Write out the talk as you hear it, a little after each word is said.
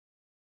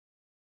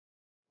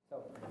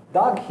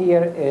Doug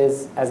here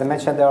is, as I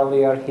mentioned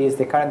earlier, he's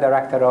the current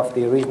director of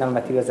the Regional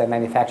Materials and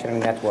Manufacturing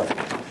Network.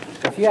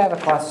 If you have a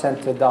question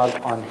to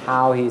Doug on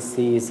how he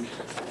sees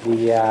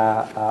the,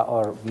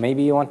 or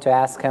maybe you want to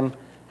ask him,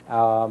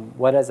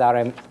 what does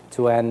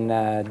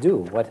RM2N do?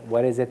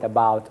 What is it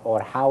about,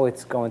 or how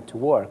it's going to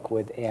work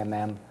with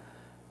AMM?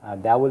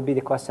 That will be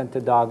the question to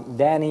Doug.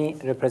 Danny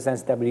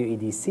represents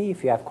WEDC,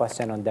 if you have a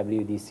question on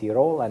WEDC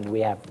role, and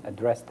we have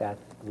addressed that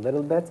a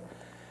little bit.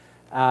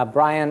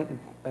 Brian,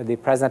 the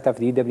president of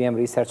the UWM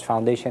Research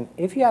Foundation.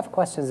 If you have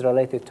questions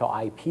related to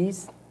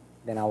IPs,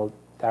 then I will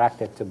direct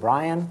it to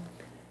Brian.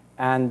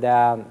 And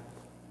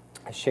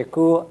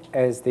Sheku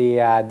is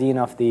the dean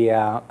of the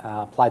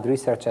applied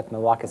research at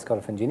Milwaukee School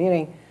of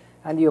Engineering.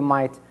 And you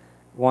might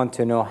want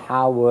to know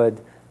how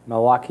would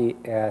Milwaukee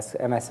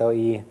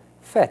MSOE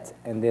fit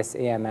in this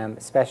AMM,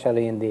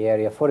 especially in the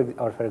area, for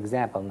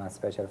example, not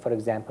special, for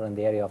example, in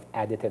the area of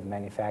additive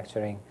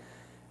manufacturing.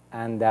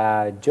 And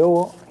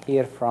Joe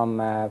here from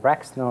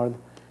Rexnord,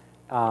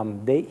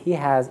 he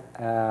has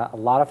a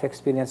lot of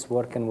experience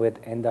working with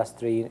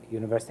industry,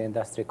 university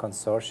industry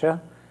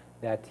consortia.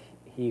 That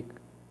he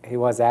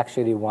was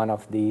actually one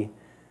of the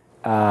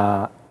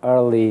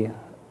early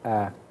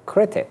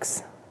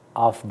critics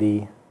of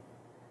the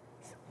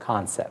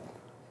concept.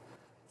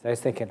 So I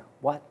was thinking,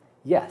 what?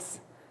 Yes.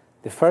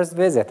 The first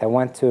visit I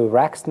went to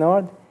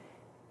Rexnord,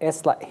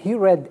 it's like he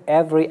read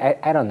every,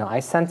 I don't know,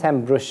 I sent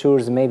him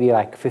brochures, maybe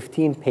like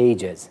 15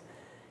 pages.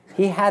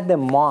 He had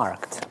them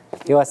marked.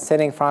 He was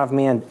sitting in front of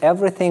me and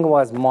everything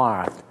was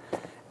marked.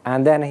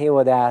 And then he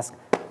would ask,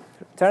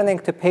 turning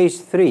to page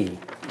 3,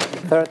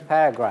 third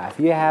paragraph,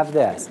 you have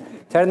this.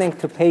 Turning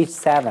to page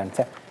 7.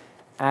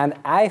 And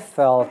I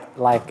felt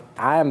like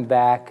I'm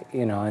back,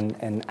 you know,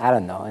 in I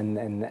don't know,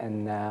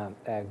 in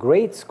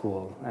grade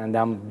school. And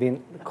I'm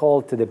being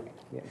called to the,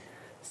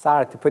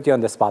 sorry to put you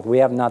on the spot. We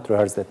have not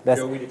rehearsed it.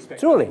 Joe, we'd expect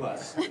truly,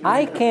 less.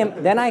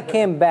 then I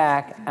came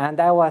back and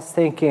I was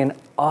thinking,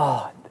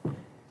 oh,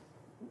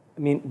 I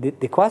mean,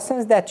 the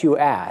questions that you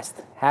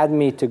asked had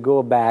me to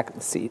go back,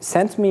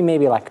 sent me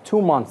maybe like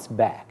 2 months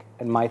back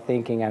in my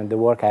thinking and the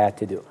work I had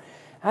to do.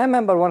 I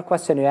remember one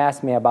question you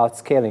asked me about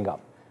scaling up,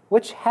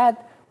 which I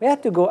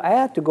had to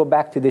go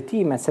back to the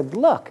team and said,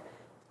 look,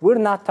 we're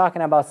not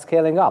talking about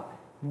scaling up.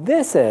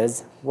 This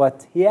is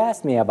what he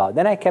asked me about.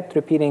 Then I kept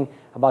repeating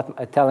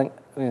about telling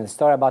a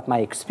story about my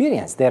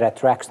experience there at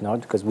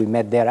Rexnord, because we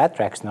met there at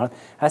Rexnord.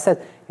 I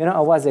said, you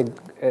know, it was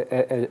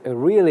a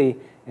really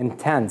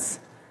intense,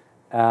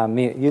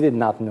 you did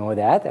not know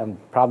that, and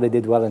probably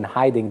did well in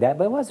hiding that,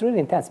 but it was really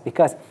intense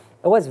because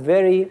it was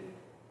very,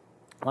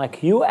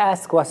 like you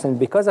asked questions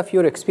because of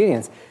your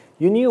experience,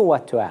 you knew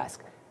what to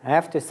ask. I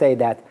have to say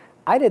that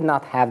I did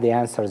not have the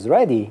answers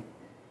ready,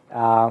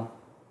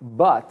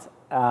 but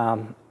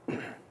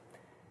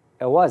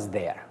it was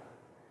there.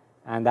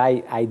 And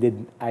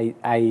you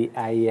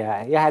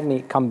had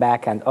me come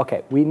back and,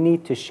 okay, we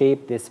need to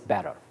shape this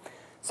better.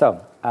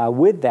 So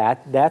with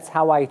that, that's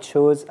how I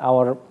chose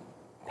our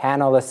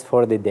panelists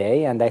for the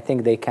day, and I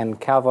think they can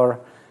cover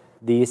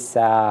these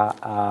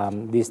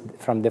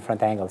from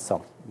different angles.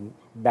 So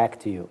back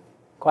to you.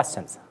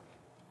 Questions?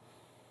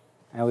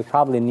 And we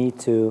probably need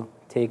to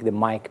take the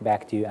mic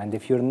back to you. And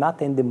if you're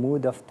not in the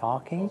mood of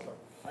talking.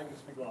 Oh, I can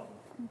speak loudly.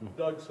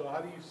 Doug, so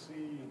how do you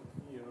see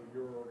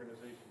your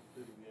organization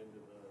fitting into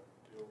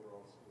the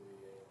overall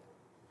CEA?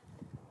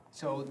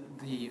 So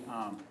the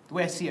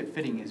way I see it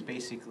fitting is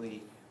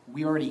basically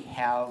we already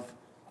have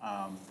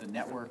the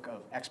network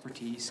of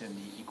expertise and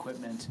the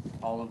equipment,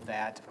 all of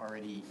that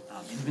already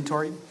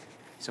inventoried.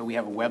 So we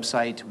have a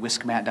website,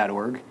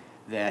 wiscmat.org,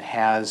 that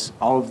has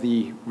all of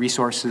the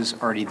resources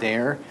already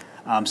there.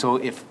 So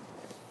if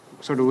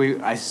sort of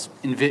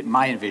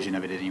my envision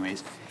of it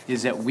anyways,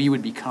 is that we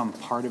would become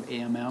part of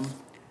AMM,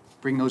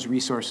 bring those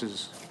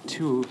resources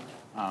to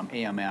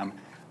AMM,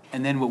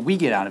 and then what we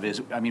get out of it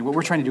is, I mean, what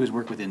we're trying to do is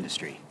work with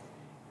industry.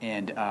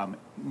 And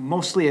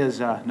mostly, as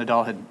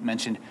Nidal had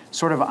mentioned,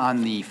 sort of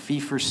on the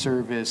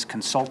fee-for-service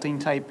consulting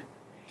type.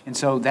 And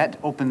so that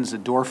opens the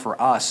door for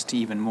us to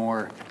even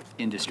more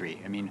industry.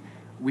 I mean,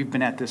 we've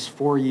been at this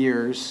 4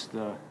 years.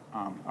 The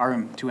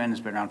RM2N has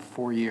been around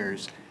 4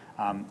 years.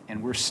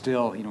 And we're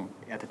still,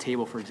 at the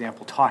table, for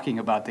example, talking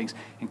about things,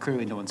 and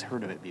clearly no one's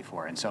heard of it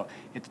before. And so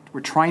we're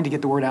trying to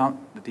get the word out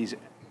that these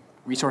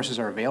resources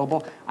are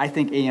available. I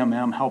think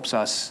AMM helps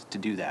us to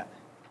do that.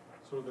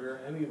 So are there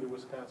any of the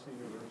Wisconsin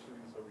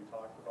universities that we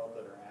talked about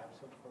that are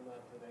absent from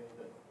that today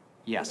that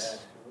yes. Add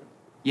to it?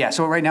 Yeah,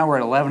 so right now we're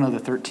at 11 of the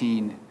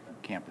 13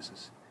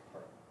 campuses.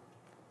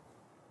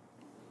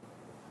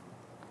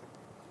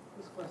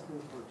 This question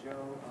is for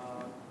Joe.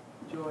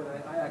 Joe and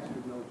I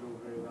actually know Joe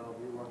very well.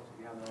 We worked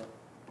together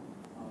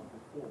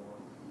before.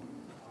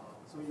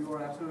 So you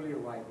are absolutely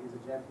right. He's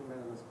a gentleman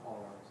and a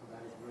scholar, so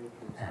that is very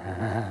true.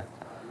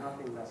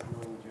 Nothing less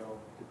knowing Joe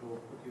to go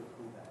put you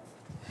through that.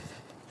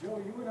 Joe,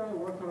 you and I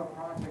worked on a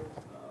project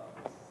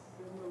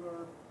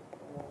similar,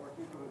 or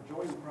working on a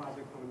joint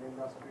project from an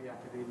industry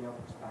academia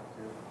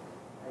perspective,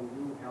 and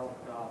you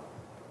helped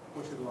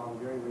push it along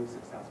very, very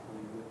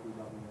successfully with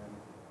UW-Milwaukee.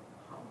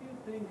 How do you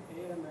think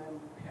A&M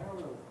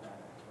parallels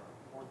that effort,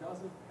 or does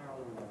it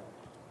parallel that?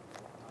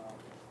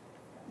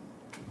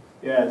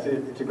 Yeah,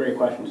 it's a great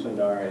question,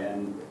 Sundar,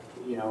 and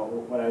you know,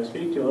 what I would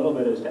speak to a little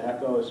bit is to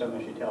echo some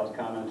of Shetel's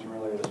comments from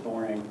earlier this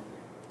morning.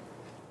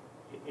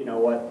 You know,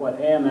 what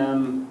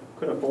AMM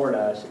could afford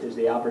us is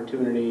the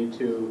opportunity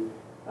to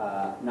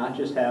not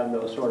just have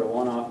those sort of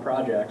one-off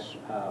projects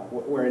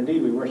where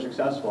indeed we were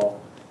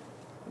successful,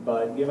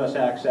 but give us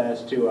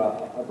access to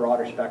a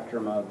broader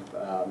spectrum of,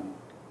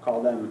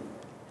 call them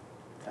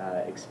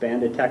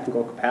expanded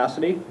technical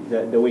capacity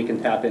that we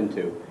can tap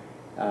into.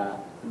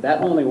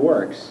 That only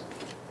works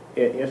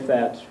if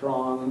that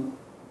strong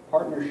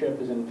partnership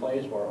is in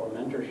place, or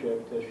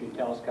mentorship, to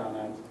Shetel's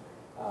comments,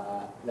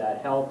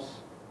 that helps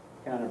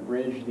kind of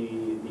bridge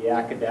the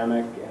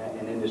academic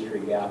and industry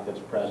gap that's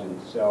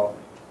present. So,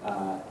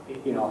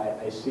 you know,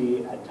 I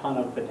see a ton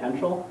of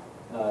potential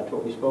to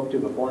what we spoke to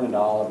before,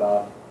 Nidal,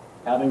 about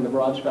having the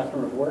broad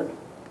spectrum of work.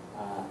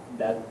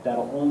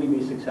 That'll only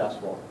be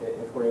successful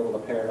if we're able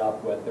to pair it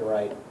up with the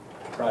right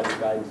project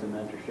guidance and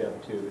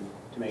mentorship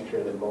to make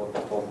sure that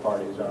both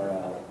parties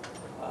are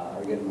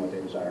getting what they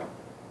desire.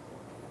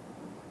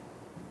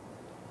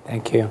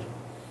 Thank you.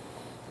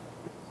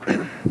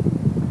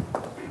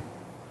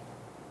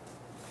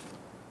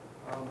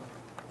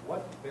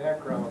 What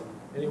background,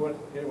 anyone on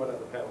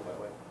the panel, by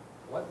the way,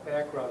 what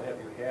background have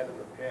you had in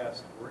the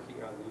past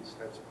working on these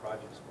types of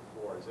projects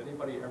before? Has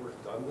anybody ever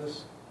done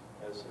this,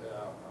 as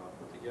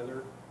put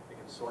together a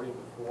consortium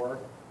before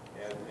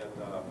and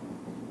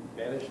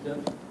managed it?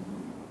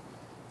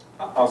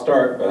 I'll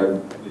start, but I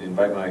would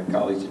invite my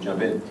colleagues to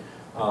jump in.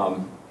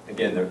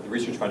 Again, the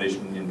Research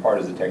Foundation in part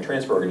is a tech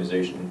transfer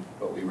organization,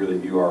 but we really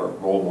view our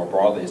role more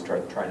broadly as try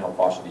and help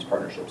foster these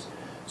partnerships.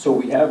 So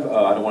we have,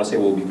 I don't want to say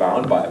we'll be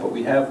bound by it, but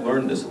we have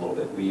learned this a little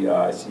bit.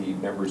 I see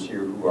members here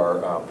who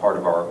are part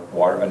of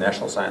our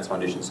National Science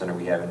Foundation Center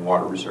we have in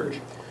water research.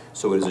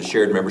 So it is a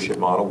shared membership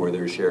model where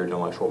there's shared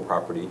intellectual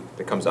property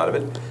that comes out of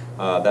it.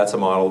 That's a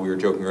model, we were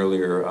joking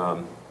earlier,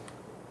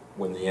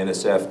 when the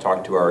NSF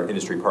talked to our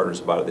industry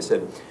partners about it, they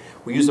said,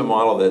 we use a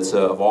model that's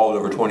evolved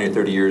over 20 or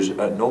 30 years.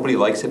 Nobody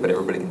likes it, but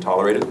everybody can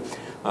tolerate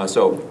it.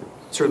 So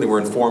certainly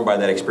we're informed by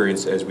that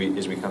experience as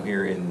we come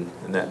here, and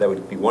that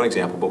would be one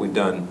example, but we've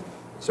done,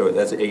 so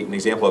that's an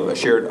example of a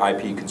shared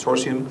IP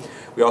consortium.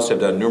 We also have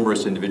done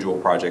numerous individual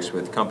projects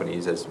with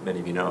companies, as many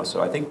of you know.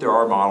 So I think there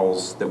are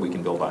models that we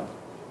can build on.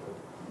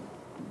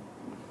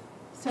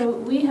 So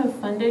we have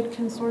funded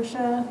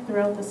consortia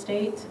throughout the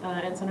state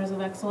and centers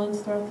of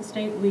excellence throughout the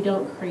state. We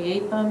don't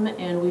create them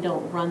and we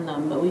don't run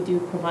them, but we do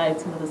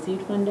provide some of the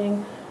seed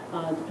funding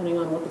depending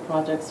on what the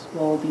projects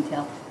will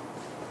detail.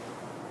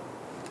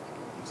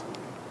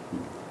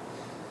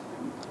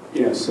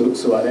 Yeah, so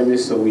at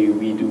MSO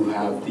we do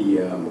have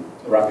the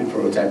Rapid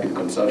Prototyping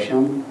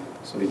Consortium.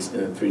 So it's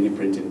the 3D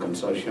Printing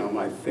Consortium.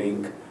 I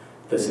think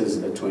this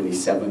is the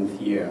 27th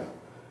year.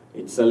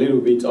 It's a little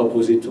bit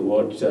opposite to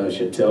what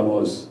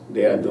Shetel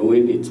they are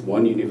doing. It's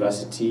one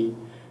university,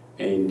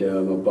 and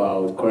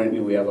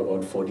currently we have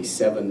about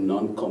 47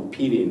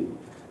 non-competing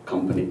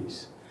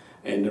companies.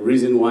 And the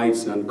reason why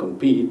it's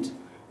non-compete,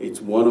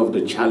 it's one of the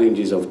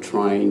challenges of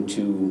trying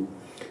to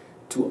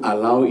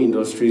allow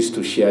industries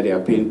to share their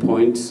pain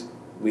points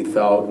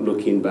without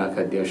looking back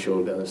at their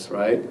shoulders,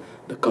 right?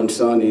 The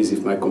concern is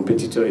if my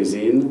competitor is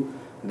in,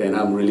 then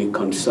I'm really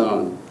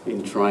concerned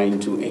in trying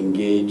to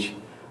engage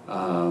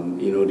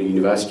the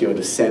university or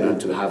the center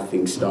to have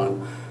things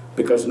done.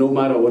 Because no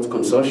matter what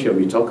consortium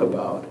we talk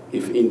about,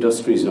 if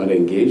industry is not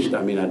engaged,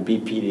 I mean at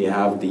BP they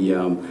have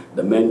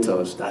the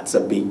mentors, that's a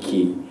big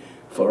key.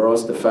 For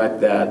us, the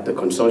fact that the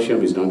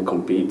consortium is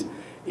non-compete,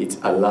 it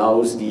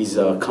allows these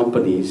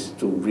companies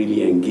to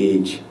really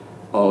engage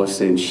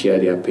us and share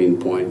their pain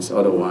points.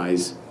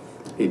 Otherwise,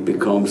 it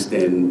becomes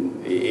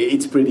then,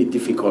 it's pretty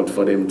difficult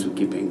for them to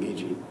keep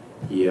engaging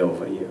year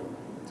over year.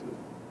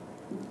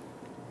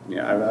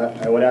 Yeah,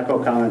 I would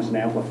echo comments and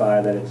amplify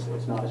that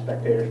it's not a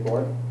spectator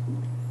sport.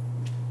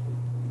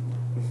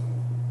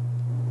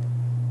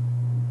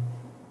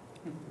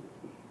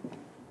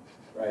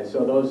 Right,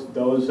 so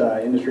those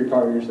industry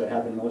partners that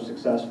have been most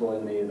successful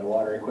in the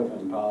Water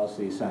Equipment and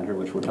Policy Center,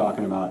 which we're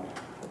talking about,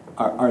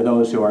 are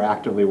those who are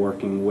actively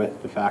working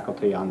with the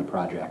faculty on the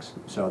projects.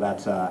 So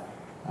that's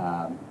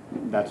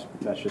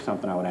just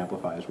something I would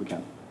amplify as we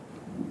can.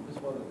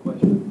 Just one other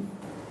question.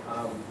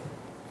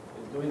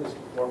 In doing this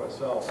before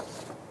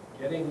myself,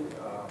 getting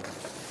a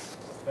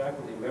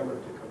faculty member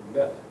to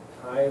commit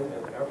time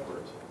and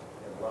effort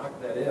and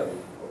lock that in to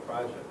a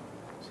project,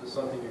 is this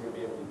something you're going to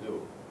be able to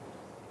do?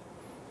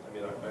 I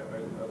mean,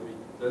 are we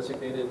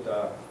designated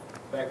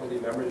faculty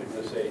members? You're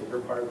going to say you're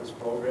part of this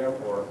program,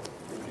 or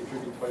you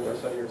contribute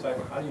 20% of your time?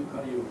 How do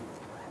you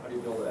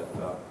build that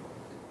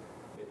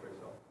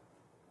matrix up?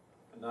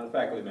 I'm not a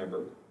faculty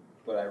member,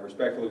 but I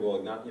respectfully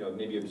will not,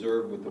 maybe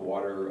observe with the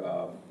Water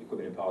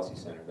Equipment and Policy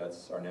Center.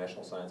 That's our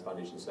National Science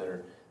Foundation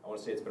Center. I want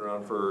to say it's been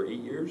around for 8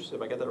 years,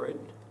 if I get that right.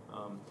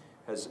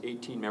 Has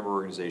 18 member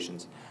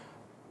organizations.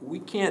 We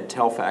can't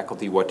tell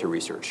faculty what to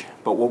research,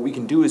 but what we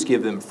can do is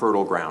give them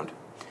fertile ground.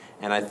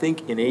 And I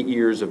think in 8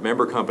 years of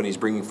member companies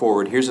bringing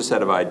forward, here's a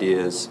set of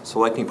ideas,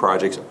 selecting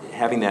projects,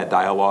 having that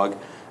dialogue,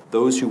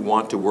 those who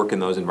want to work in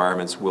those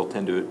environments will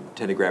tend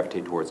to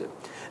gravitate towards it.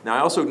 Now, I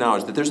also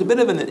acknowledge that there's a bit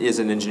of, as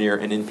an engineer,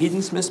 an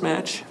impedance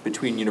mismatch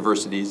between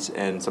universities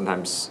and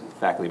sometimes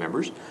faculty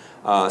members.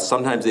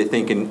 Sometimes they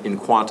think in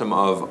quantum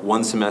of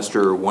one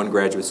semester, one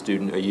graduate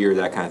student a year,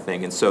 that kind of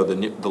thing. And so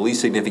the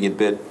least significant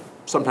bit,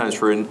 sometimes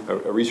for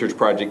a research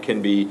project,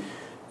 can be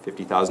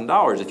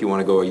 $50,000 if you want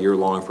to go a year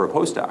long for a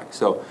postdoc.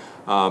 So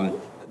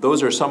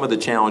those are some of the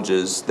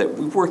challenges that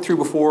we've worked through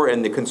before,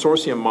 and the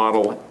consortium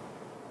model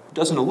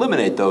doesn't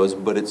eliminate those,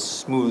 but it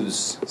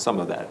smooths some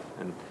of that.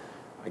 And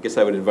I guess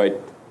I would invite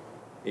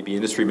maybe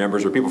industry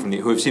members or people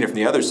who have seen it from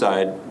the other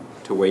side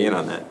to weigh in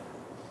on that.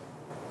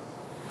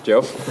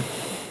 Joe?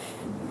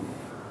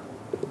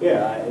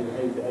 Yeah,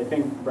 I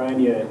think, Brian,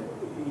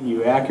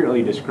 you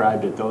accurately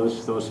described it.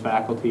 Those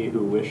faculty who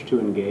wish to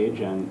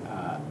engage and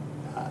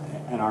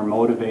are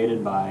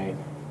motivated by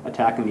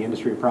attacking the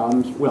industry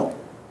problems will,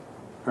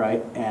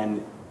 right?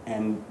 And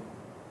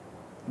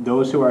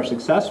those who are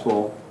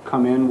successful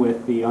come in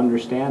with the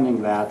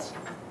understanding that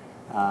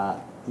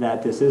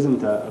that this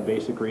isn't a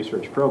basic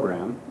research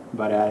program,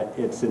 but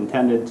it's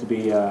intended to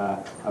be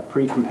a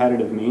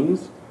pre-competitive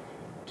means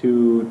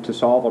to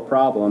solve a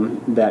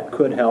problem that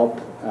could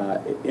help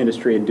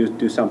industry and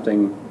do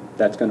something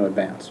that's going to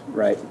advance,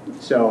 right?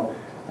 So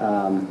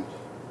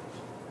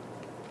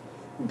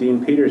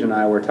Dean Peters and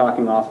I were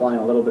talking offline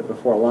a little bit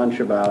before lunch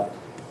about,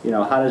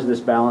 how does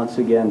this balance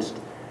against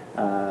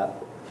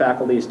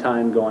faculty's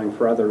time going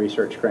for other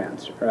research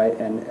grants, right?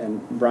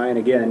 And Brian,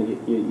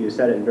 again, you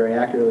said it very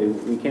accurately.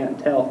 We can't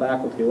tell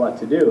faculty what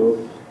to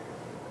do,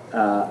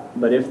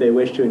 but if they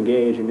wish to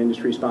engage in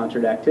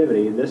industry-sponsored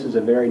activity, this is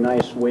a very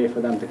nice way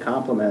for them to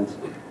complement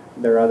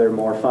their other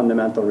more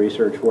fundamental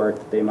research work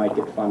that they might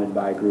get funded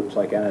by groups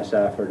like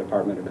NSF or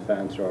Department of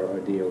Defense or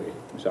DOE.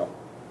 So,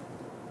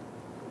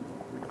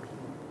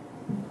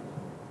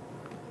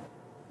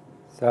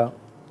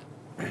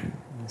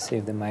 let's see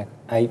if the mic.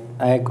 I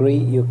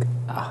agree.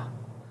 I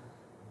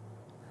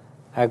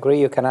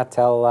agree. You cannot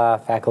tell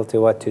faculty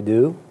what to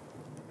do.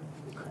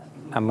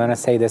 I'm going to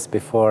say this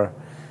before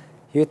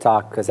you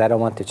talk because I don't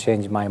want to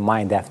change my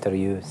mind after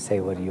you say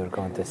what you're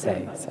going to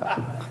say. So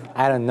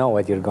I don't know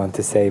what you're going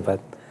to say,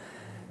 but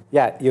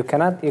yeah, you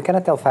cannot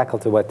tell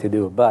faculty what to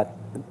do. But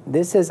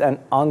this is an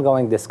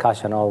ongoing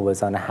discussion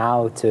always on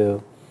how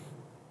to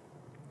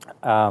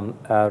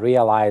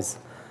realize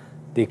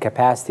the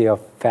capacity of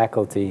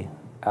faculty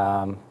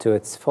to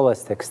its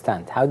fullest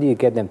extent. How do you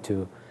get them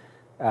to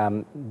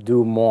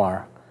do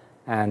more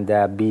and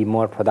be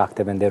more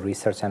productive in their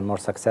research and more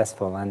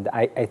successful? And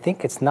I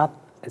think it's not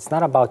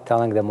about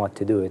telling them what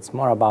to do. It's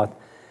more about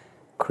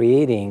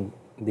creating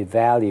the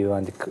value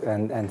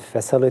and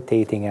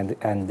facilitating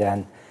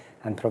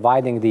and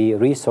providing the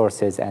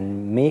resources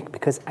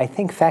because I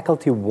think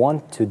faculty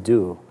want to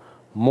do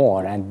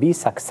more and be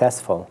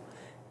successful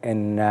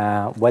in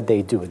what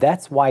they do.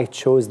 That's why I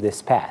chose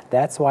this path.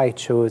 That's why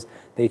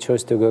they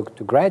chose to go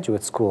to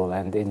graduate school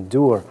and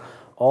endure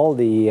all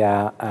the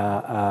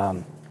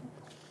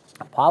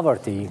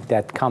poverty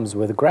that comes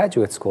with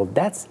graduate school.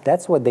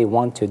 That's what they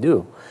want to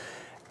do.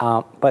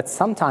 But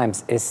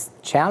sometimes it's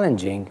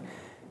challenging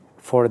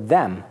for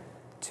them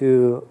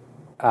to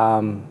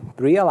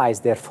realize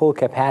their full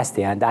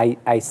capacity. And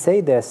I say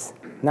this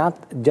not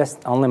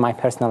just only my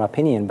personal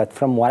opinion, but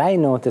from what I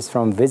noticed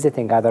from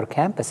visiting other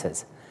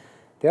campuses.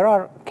 There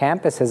are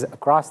campuses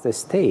across the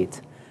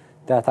state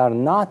that are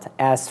not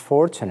as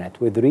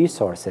fortunate with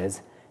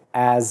resources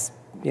as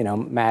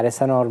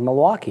Madison or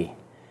Milwaukee,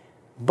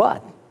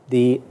 but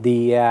the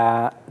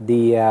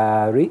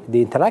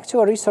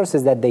intellectual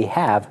resources that they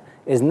have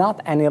is not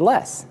any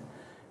less.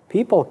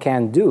 People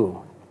can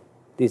do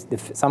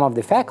some of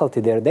the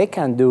faculty there. They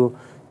can do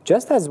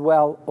just as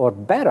well or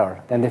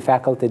better than the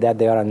faculty that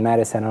they are in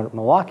Madison or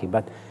Milwaukee.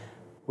 But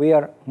we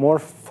are more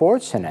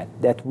fortunate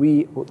that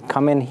we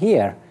come in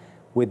here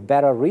with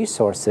better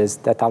resources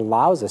that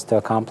allows us to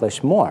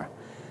accomplish more.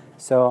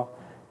 So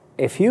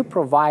if you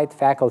provide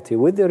faculty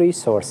with the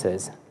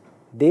resources,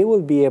 they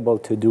will be able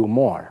to do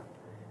more.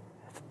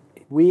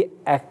 We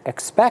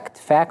expect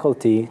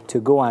faculty to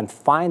go and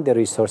find the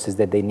resources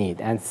that they need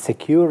and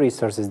secure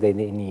resources that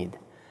they need.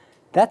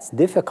 That's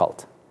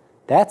difficult.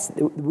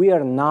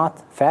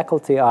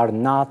 Faculty are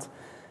not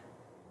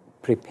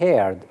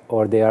prepared,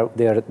 or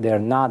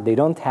they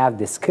don't have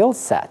the skill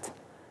set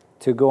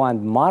to go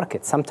and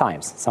market.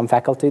 Sometimes, some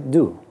faculty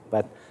do,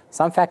 but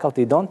some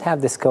faculty don't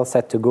have the skill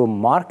set to go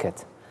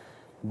market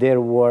their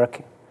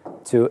work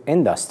to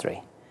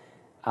industry.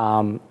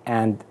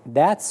 And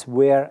that's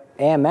where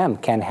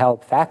AMM can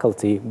help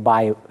faculty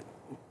by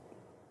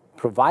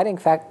providing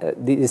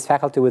these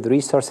faculty with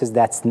resources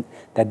that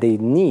they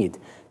need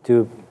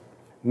to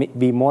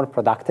be more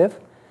productive,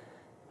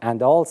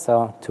 and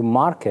also to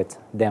market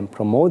them,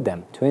 promote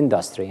them to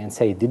industry and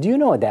say, did you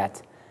know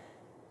that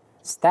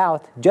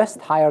Stout just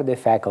hired a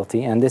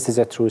faculty, and this is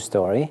a true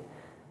story,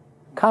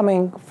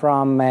 coming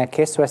from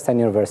Case Western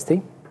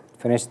University,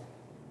 finished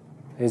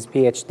his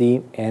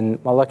PhD in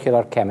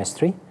molecular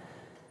chemistry,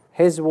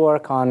 his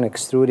work on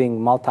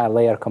extruding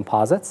multi-layer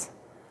composites,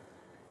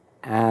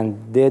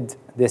 and did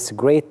this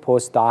great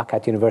postdoc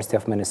at University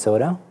of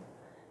Minnesota,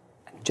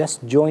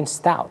 just joined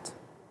Stout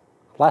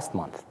last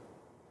month.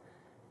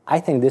 I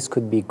think this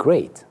could be a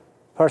great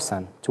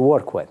person to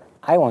work with.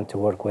 I want to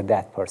work with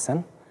that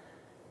person.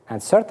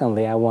 And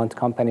certainly I want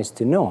companies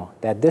to know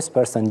that this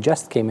person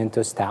just came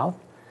into Stout.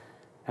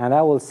 And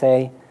I will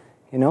say,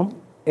 you know,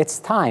 it's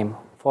time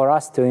for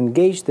us to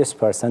engage this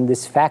person,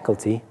 this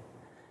faculty,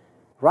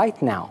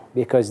 right now,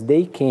 because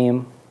they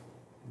came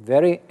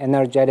very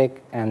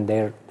energetic and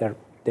they're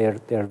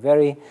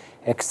very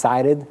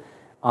excited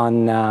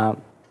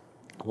on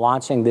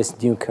launching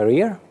this new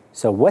career.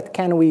 So what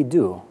can we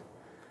do?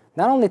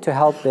 Not only to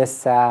help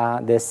this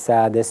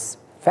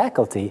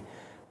faculty,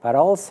 but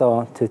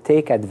also to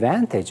take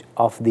advantage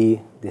of the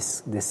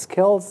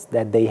skills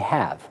that they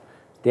have,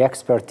 the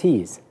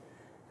expertise.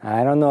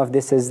 I don't know if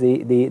this is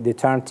the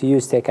term to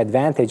use, take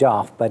advantage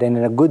of, but in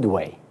a good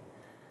way,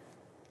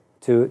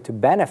 to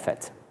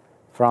benefit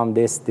from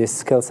this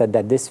skill set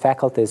that this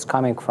faculty is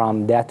coming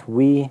from that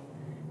we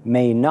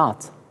may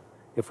not.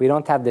 If we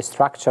don't have the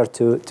structure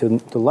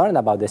to learn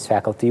about this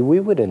faculty, we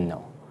wouldn't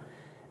know.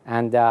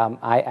 And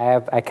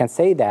I can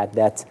say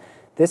that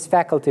this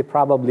faculty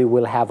probably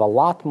will have a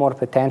lot more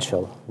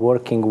potential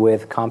working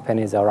with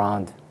companies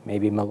around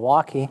maybe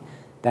Milwaukee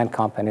than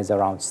companies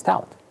around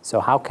Stout.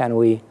 So how can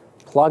we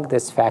plug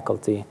this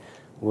faculty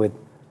with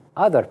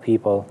other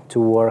people to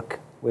work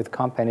with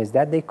companies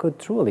that they could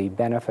truly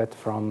benefit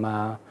from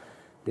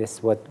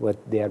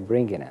what they are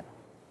bringing in?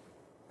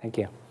 Thank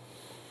you.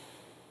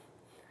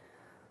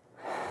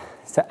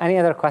 So any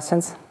other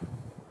questions?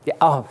 Yeah.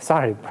 Oh,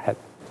 sorry, Brett.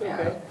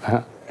 Okay.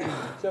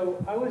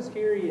 So I was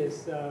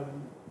curious,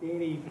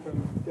 Danny,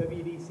 from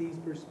WDC's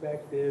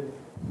perspective,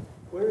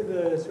 what are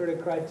the sort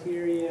of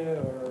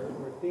criteria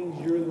or things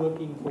you're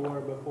looking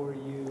for before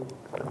you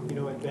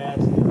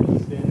invest in a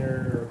center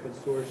or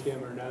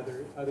consortium or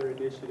other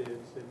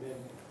initiatives? And then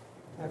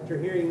after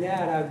hearing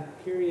that, I'm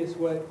curious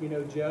what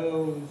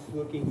Joe's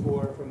looking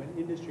for from an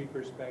industry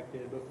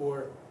perspective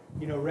before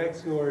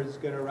Rexnord is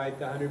going to write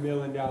the $100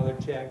 million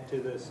check to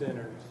the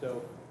center.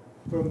 So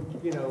from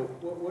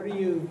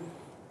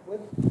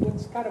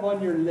what's kind of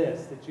on your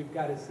list that you've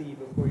got to see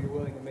before you're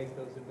willing to make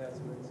those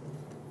investments?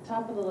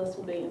 Top of the list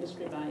will be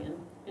industry buy-in,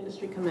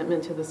 industry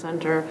commitment to the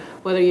center.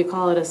 Whether you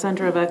call it a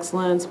center of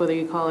excellence, whether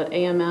you call it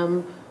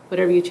AMM,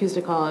 whatever you choose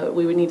to call it,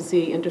 we would need to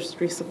see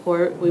industry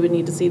support. We would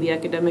need to see the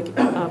academic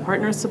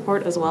partners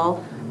support as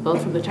well,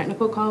 both from the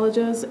technical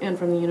colleges and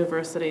from the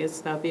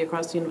universities. That would be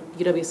across the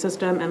UW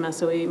system,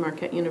 MSOE,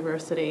 Marquette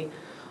University.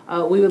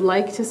 We would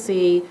like to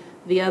see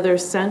the other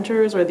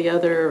centers or the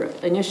other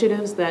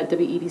initiatives that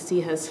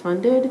WEDC has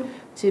funded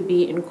to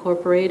be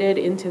incorporated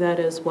into that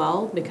as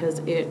well, because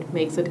it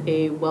makes it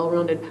a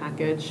well-rounded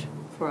package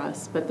for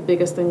us. But the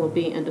biggest thing will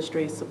be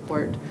industry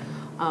support.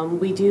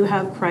 We do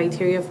have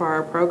criteria for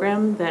our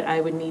program that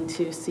I would need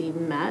to see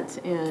met,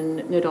 and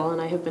Nidal and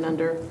I have been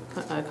under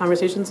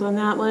conversations on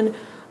that one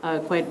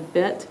quite a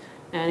bit.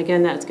 And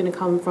again, that's going to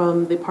come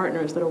from the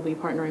partners that will be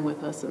partnering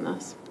with us in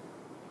this.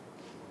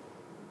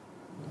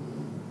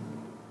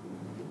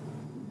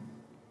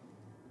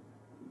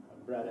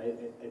 Brett,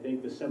 I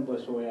think the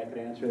simplest way I could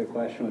answer the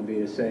question would be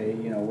to say,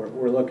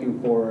 we're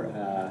looking for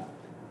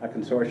a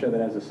consortia that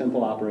has a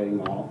simple operating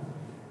model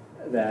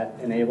that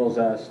enables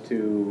us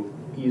to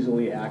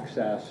easily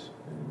access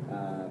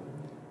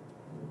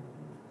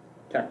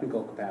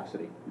technical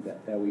capacity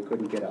that we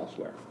couldn't get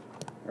elsewhere,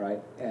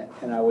 right?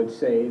 And I would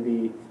say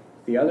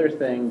the other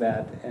thing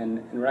that,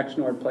 and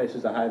Rexnord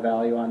places a high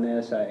value on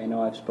this, I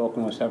know I've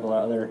spoken with several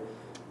other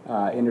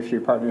industry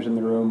partners in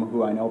the room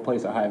who I know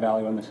place a high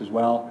value on this as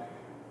well.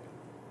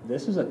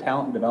 This is a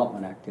talent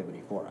development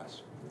activity for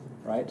us,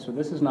 right? So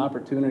this is an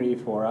opportunity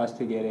for us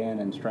to get in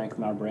and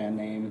strengthen our brand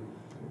name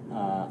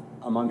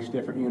amongst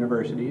different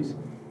universities,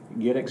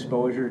 get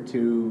exposure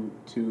to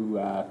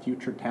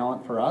future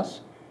talent for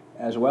us,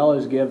 as well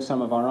as give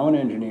some of our own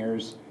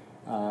engineers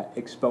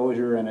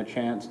exposure and a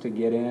chance to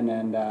get in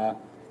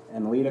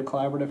and lead a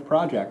collaborative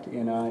project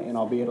in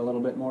albeit a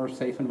little bit more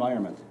safe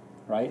environment,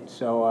 right?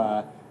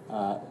 So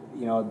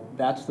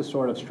that's the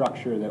sort of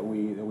structure that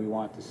we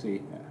want to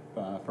see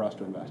for us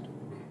to invest.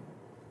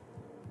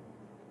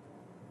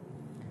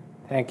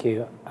 Thank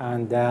you.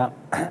 And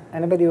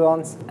anybody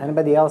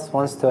else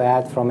wants to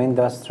add from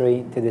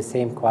industry to the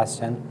same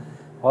question?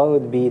 What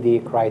would be the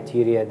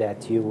criteria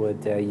that you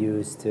would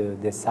use to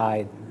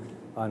decide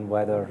on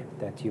whether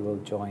that you will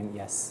join?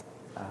 Yes.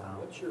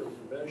 What's your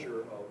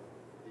measure of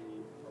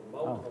the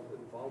amount of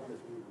involvement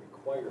you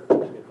require?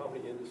 I mean, how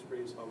many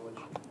industries, how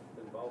much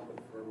involvement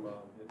from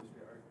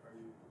industry are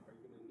you going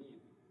to need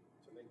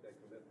to make that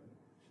commitment?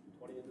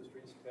 20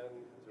 industries, 10? Is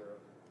there a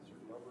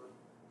certain number?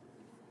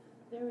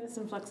 There is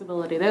some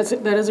flexibility.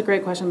 That is a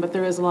great question, but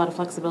there is a lot of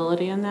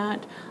flexibility in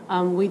that.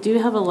 We do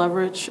have a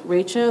leverage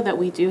ratio that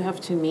we do have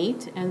to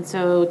meet, and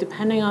so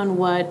depending on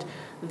what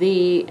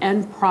the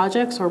end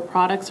projects or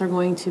products are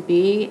going to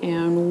be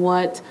and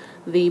what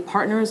the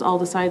partners all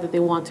decide that they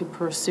want to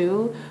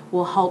pursue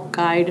will help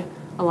guide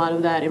a lot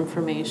of that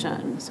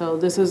information. So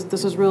this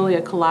is really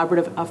a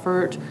collaborative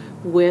effort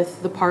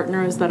with the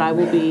partners that I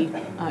will be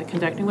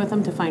conducting with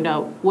them to find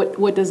out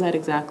what does that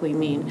exactly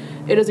mean.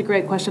 It is a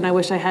great question. I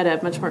wish I had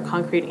a much more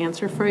concrete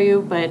answer for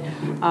you, but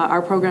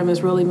our program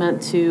is really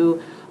meant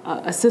to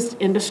assist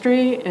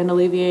industry in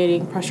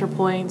alleviating pressure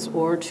points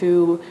or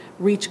to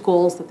reach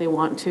goals that they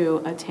want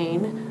to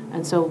attain.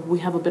 And so we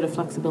have a bit of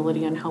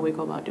flexibility in how we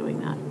go about doing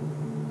that.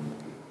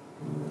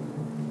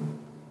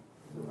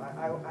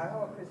 I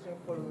have a question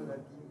for the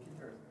Dean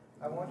Peters.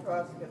 I want to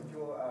ask you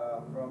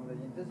from the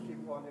industry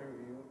point of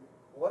view,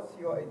 what's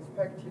your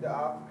expected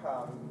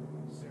outcome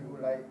through,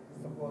 like,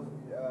 suppose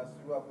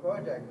through a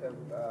project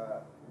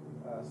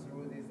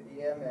through this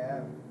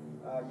EMM?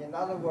 In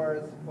other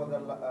words, for the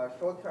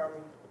short-term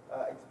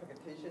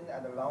expectation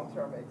and the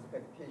long-term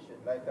expectation,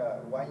 like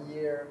 1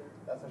 year,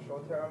 that's a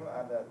short-term,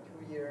 and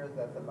 2 years,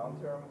 that's a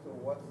long-term. So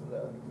what's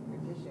the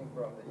expectation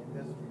from the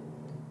industry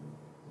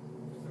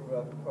through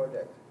a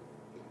project?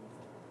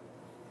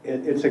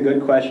 It's a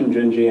good question,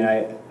 Junji,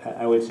 and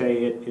I would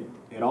say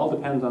it all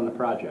depends on the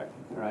project,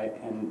 right?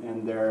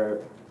 And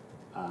there,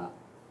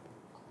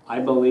 I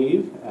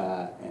believe,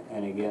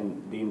 and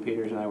again, Dean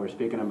Peters and I were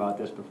speaking about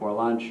this before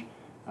lunch.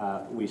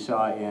 We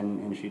saw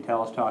in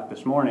Sheetal's talk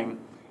this morning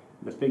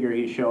the figure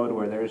he showed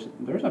where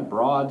there's a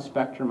broad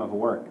spectrum of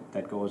work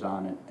that goes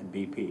on at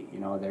BP. You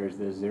know, there's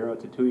the 0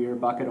 to 2 year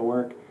bucket of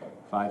work,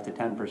 5 to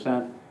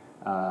 10%,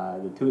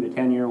 the 2 to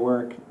 10 year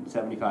work,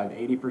 75 to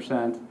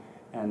 80%,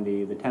 and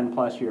the 10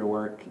 plus year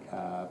work,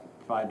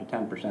 5 to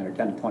 10% or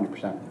 10 to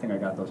 20%. I think I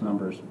got those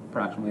numbers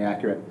approximately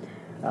accurate.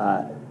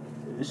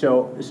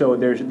 So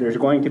there's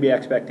going to be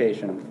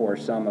expectation for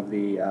some of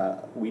the,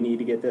 we need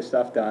to get this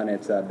stuff done,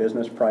 it's a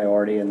business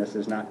priority, and this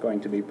is not going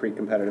to be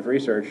pre-competitive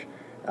research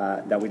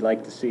that we'd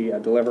like to see a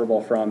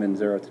deliverable from in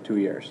 0 to 2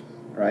 years,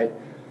 right?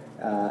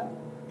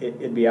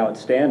 It'd be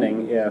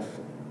outstanding if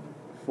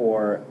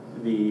for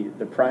the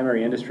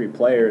primary industry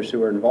players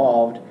who are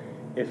involved,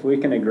 if we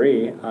can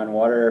agree on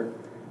what are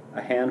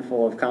a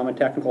handful of common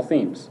technical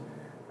themes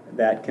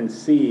that can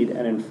seed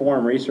and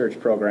inform research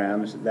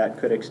programs that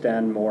could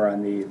extend more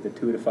on the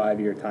 2 to 5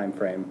 year time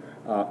frame,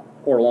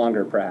 or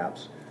longer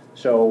perhaps.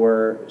 So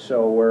we're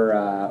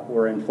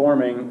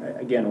informing,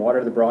 again, what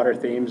are the broader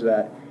themes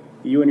that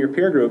you and your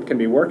peer group can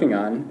be working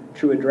on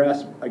to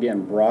address,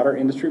 again, broader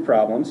industry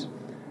problems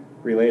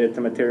related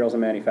to materials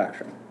and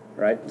manufacturing,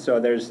 right? So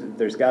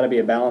there's got to be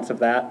a balance of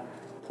that,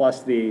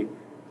 plus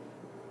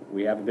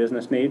we have a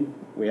business need,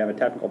 we have a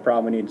technical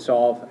problem we need to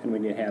solve, and we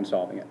need hand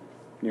solving it,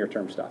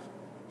 near-term stuff.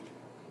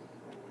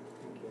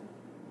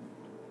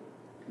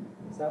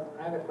 So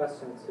I have a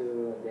question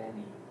to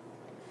Danny.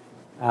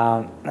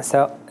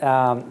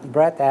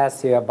 Brett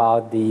asked you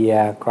about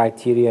the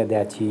criteria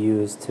that you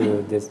use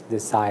to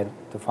decide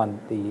to fund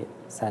the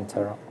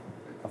Center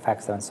of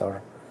Excellence.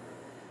 Or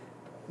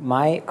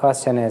my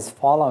question is,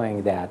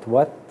 following that,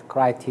 what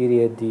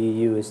criteria do you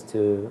use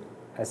to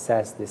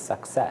assess the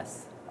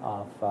success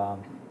of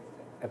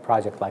a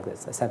project like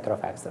this, a Center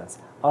of Excellence?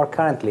 Or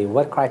currently,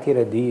 what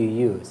criteria do you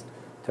use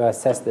to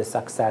assess the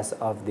success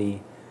of the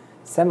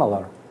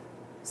similar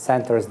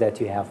centers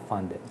that you have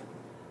funded?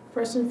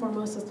 First and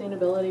foremost,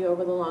 sustainability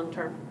over the long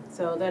term.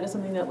 So that is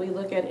something that we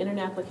look at in an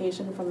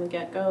application from the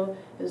get-go,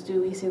 is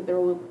do we see there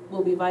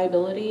will be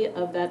viability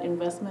of that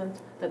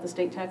investment that the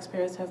state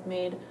taxpayers have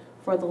made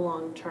for the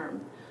long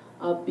term.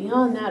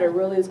 Beyond that, it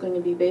really is going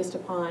to be based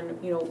upon,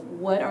 you know,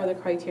 what are the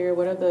criteria,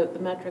 what are the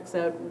metrics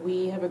that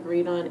we have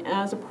agreed on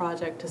as a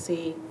project to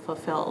see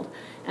fulfilled,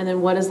 and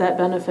then what is that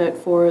benefit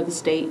for the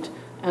state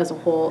as a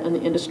whole and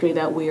the industry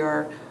that we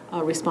are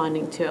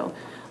responding to.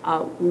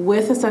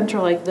 With a center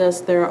like this,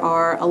 there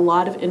are a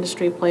lot of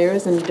industry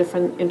players in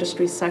different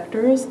industry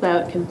sectors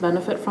that can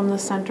benefit from the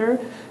center.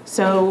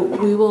 So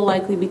we will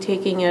likely be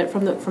taking it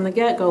from the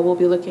get-go. We'll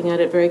be looking at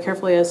it very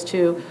carefully as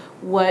to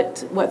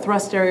what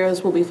thrust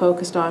areas will be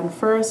focused on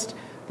first.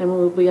 Then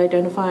we'll be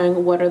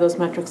identifying what are those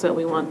metrics that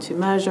we want to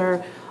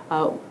measure.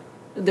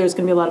 There's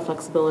going to be a lot of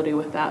flexibility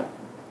with that.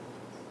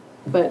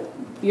 But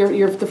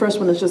the first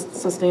one is just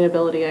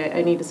sustainability.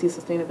 I need to see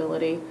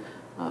sustainability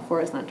for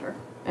a center,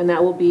 and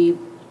that will be,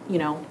 you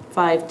know,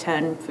 5,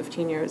 10,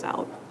 15 years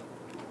out.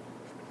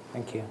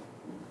 Thank you.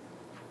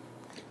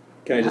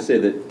 Can I just say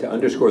that to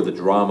underscore the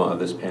drama of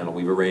this panel,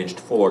 we've arranged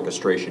full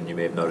orchestration. You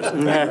may have noticed.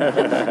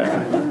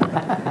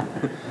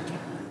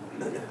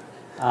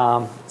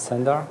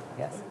 Sundar,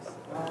 yes?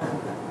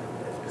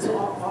 So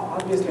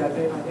obviously, I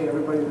think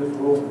everybody in this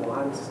room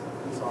wants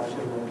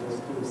consortium members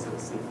to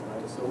succeed,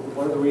 right? So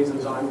one of the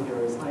reasons I'm here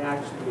is I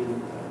actually,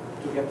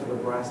 to get to the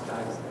brass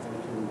tacks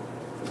and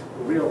to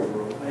the real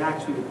world, I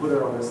actually put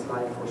it on a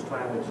slide for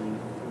strategy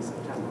in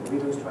September. We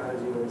do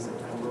strategy in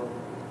September,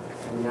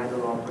 and the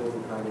annual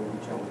operating plan in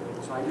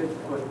January. So I did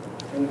put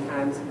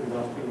enhanced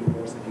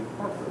industry-university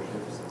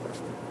partnerships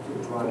to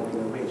drive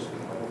innovation,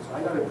 right? So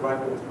I got to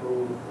drive it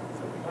through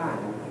the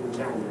plan in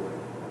January.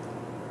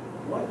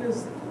 What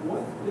is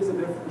a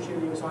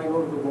differentiating, so I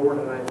go to the board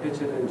and I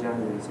pitch it in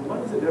January. So what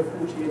is a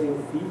differentiating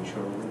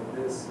feature with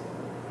this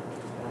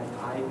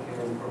I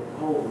can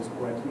propose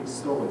or at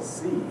least sow a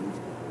seed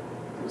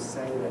to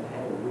say that,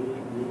 hey, we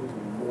need to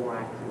more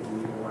actively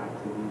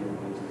engage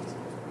in this.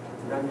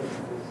 Does that make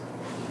sense?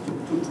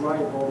 To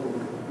drive home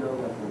and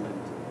build that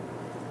momentum.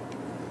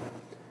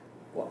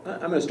 Well, I'm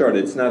going to start.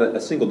 It's not a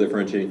single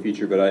differentiating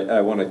feature, but I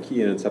want to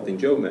key in on something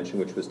Joe mentioned,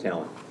 which was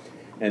talent.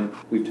 And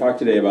we've talked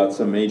today about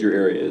some major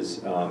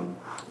areas.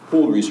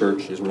 Pooled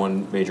research is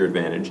one major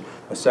advantage.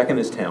 A second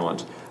is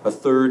talent. A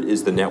third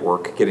is the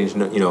network, getting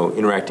to know,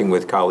 interacting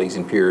with colleagues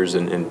and peers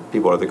and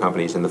people at other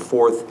companies. And the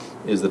fourth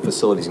is the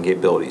facilities and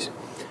capabilities.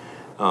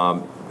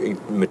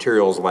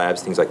 Materials,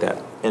 labs, things like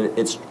that. And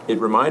it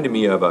reminded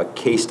me of a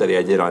case study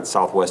I did on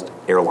Southwest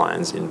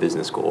Airlines in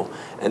business school.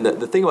 And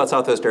the thing about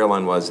Southwest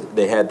Airlines was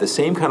they had the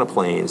same kind of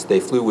planes. They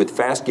flew with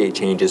fast gate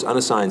changes,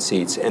 unassigned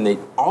seats, and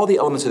all the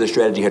elements of their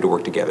strategy had to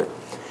work together.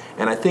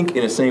 And I think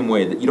in the same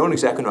way that you don't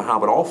exactly know how,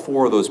 but all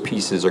four of those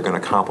pieces are going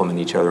to complement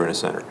each other in a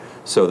center.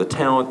 So the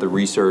talent, the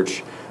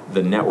research,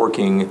 the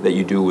networking that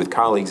you do with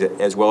colleagues,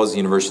 as well as the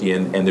university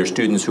and their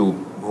students who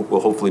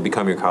will hopefully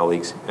become your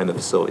colleagues, and the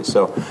facilities.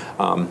 So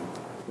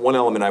one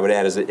element I would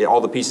add is that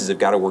all the pieces have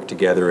got to work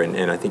together,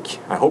 and I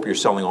hope you're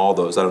selling all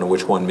those. I don't know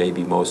which one may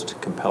be most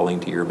compelling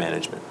to your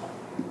management.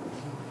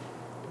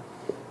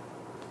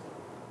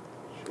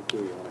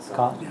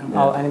 Scott?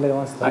 Oh, anybody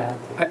wants to add?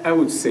 I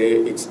would say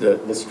it's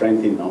the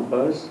strength in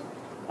numbers.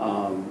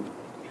 Being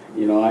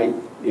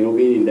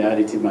in the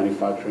additive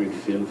manufacturing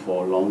field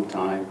for a long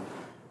time,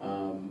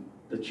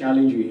 the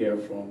challenge you hear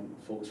from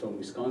folks from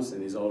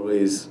Wisconsin is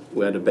always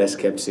we're the best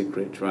kept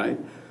secret, right?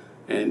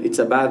 And it's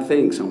a bad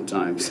thing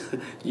sometimes.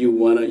 You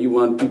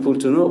want people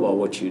to know about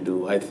what you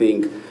do. I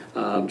think,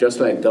 just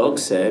like Doug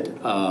said,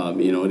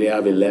 they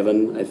have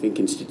 11, I think,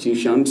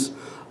 institutions,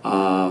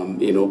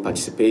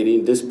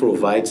 participating. This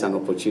provides an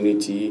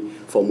opportunity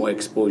for more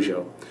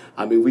exposure.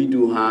 I mean, we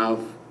do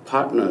have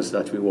partners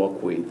that we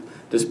work with.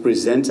 This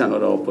presents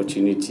another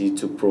opportunity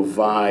to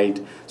provide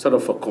sort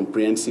of a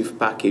comprehensive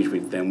package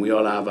with them. We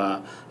all have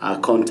our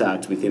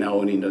contacts within our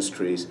own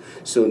industries.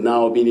 So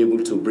now being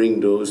able to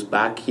bring those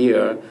back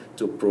here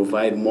to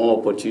provide more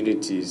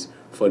opportunities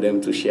for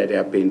them to share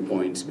their pain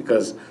points.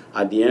 Because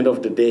at the end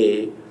of the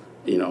day,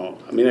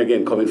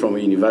 again, coming from a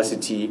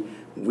university,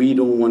 we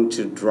don't want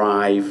to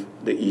drive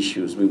the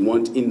issues. We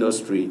want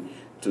industry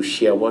to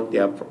share what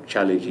their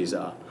challenges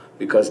are,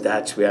 because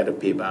that's where the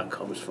payback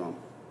comes from.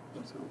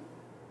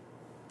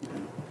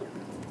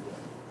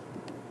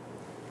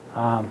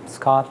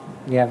 Scott,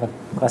 you have a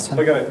question?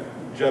 So I got a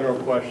general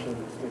question,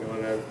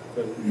 and I've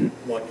been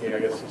lucky, I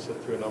guess, to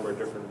sit through a number of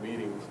different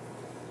meetings,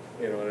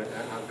 and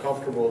I'm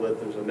comfortable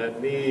that there's a net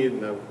need,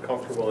 and I'm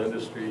comfortable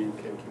industry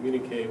can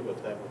communicate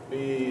what that would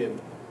be, and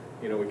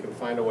we can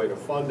find a way to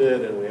fund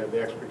it, and we have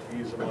the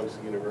expertise amongst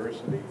the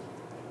universities.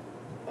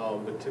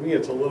 But to me,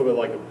 it's a little bit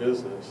like a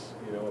business.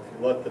 If you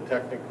let the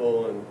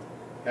technical and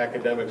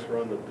academics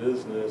run the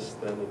business,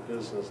 then the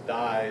business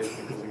dies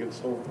because they get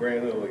so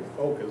granularly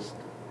focused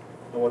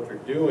on what they're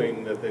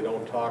doing that they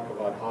don't talk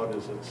about how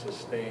does it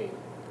sustain.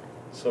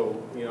 So,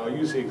 I'll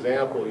use the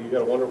example. You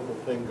got a wonderful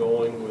thing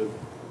going with,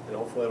 and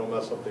hopefully I don't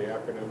mess up the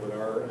acronym, but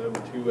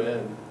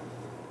RM2N.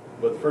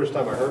 But the first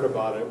time I heard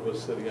about it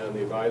was sitting on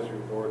the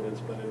advisory board, and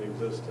it's been in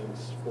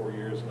existence 4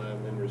 years, and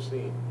I'm in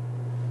Racine.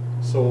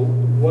 So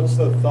what's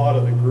the thought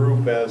of the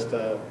group as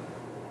to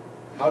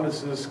how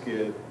does this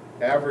get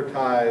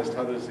advertised,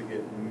 how does it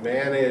get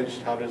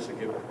managed, how does it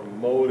get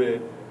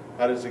promoted,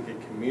 how does it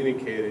get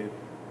communicated?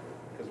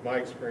 Because my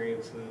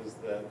experience is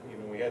that,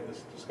 we had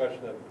this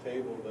discussion at the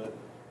table that,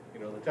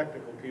 the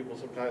technical people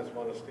sometimes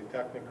want to stay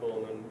technical,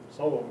 and then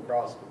some of them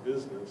cross to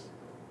business,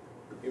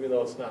 even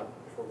though it's not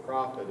for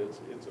profit,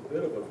 it's a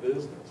bit of a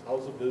business.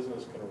 How's the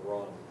business going to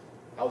run?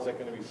 How's that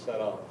going to be set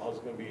up? How's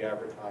it going to be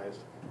advertised?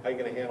 How are you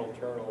going to handle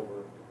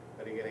turnover?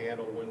 How are you going to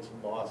handle wins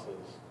and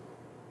losses?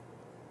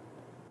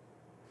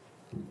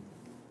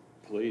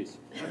 Please.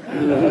 Step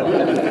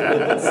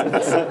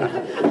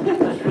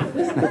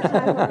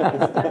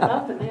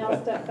up and they all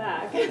step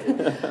back.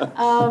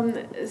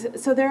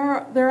 So there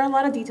are a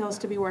lot of details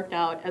to be worked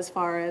out as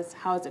far as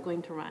how is it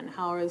going to run,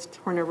 how is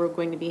turnover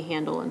going to be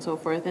handled, and so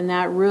forth. And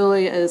that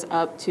really is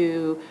up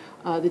to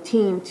the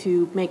team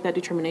to make that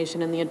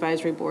determination, and the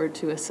advisory board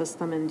to assist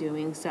them in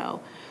doing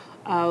so.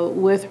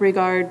 With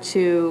regard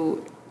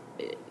to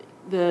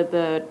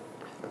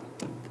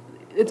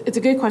it's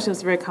a good question.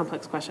 It's a very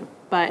complex question.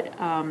 But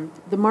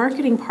the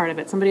marketing part of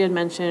it, somebody had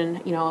mentioned,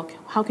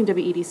 how can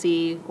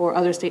WEDC or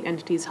other state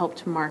entities help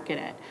to market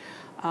it?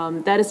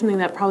 That is something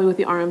that probably with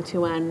the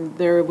RM2N,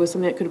 there was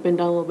something that could have been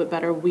done a little bit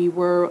better. We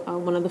were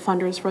one of the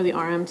funders for the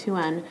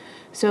RM2N.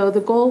 So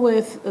the goal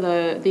with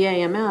the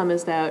AMM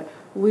is that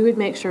we would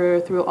make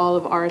sure through all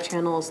of our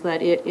channels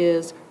that it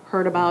is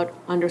heard about,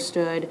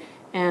 understood,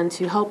 and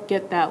to help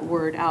get that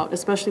word out,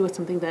 especially with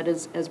something that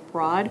is as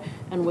broad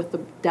and with the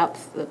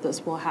depth that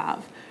this will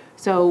have.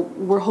 So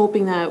we're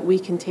hoping that we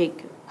can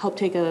help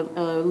take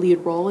a lead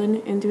role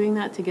in doing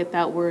that to get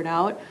that word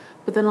out.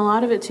 But then a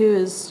lot of it too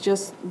is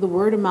just the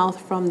word of mouth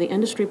from the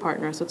industry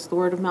partners. It's the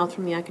word of mouth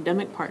from the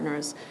academic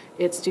partners.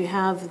 It's to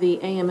have the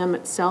AMM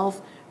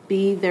itself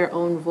be their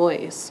own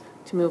voice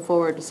to move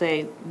forward, to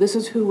say, this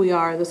is who we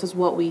are, this is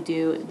what we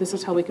do, this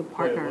is how we can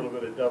partner. Play a little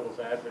bit of devil's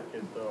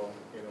advocate, though.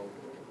 You know,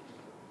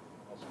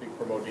 I'll speak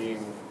for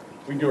Modine.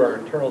 We do our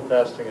internal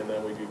testing, and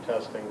then we do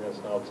testing as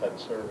an outside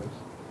service.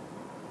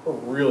 We're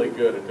really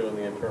good at doing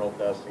the internal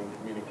testing,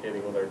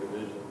 communicating with our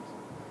divisions.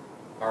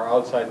 Our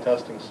outside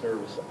testing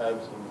service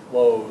ebbs and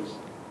flows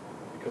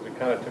because we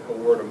kind of took a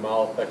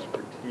word-of-mouth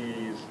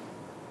expertise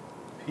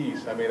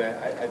piece. I mean,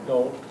 I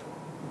don't,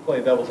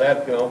 playing devil's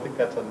advocate, I don't think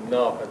that's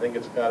enough. I think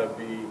it's got to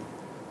be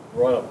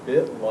run a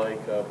bit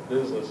like a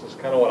business. It's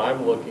kind of what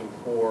I'm looking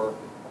for,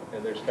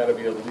 and there's got to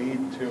be a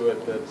lead to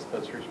it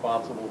that's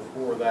responsible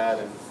for that,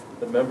 and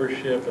the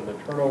membership and the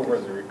turnover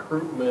and the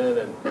recruitment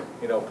and,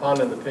 you know,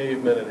 pounding the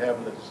pavement and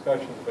having the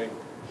discussions. I mean,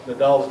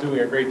 Nidal's doing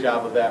a great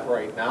job of that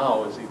right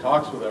now as he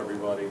talks with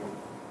everybody,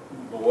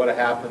 but what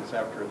happens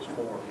after it's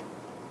formed?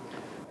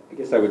 I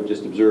guess I would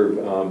just observe,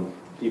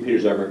 Dean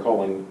Peters, I'm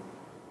recalling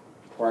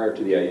prior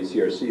to the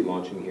IUCRC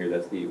launching here,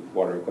 that's the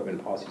Water Equipment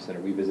and Policy Center,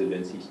 we visited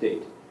NC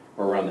State,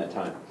 or around that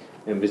time,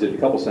 and visited a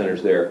couple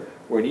centers there,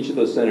 where in each of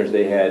those centers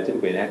they had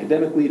typically an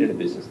academic lead and a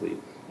business lead.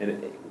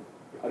 And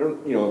I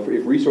don't, you know,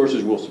 if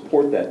resources will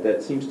support that,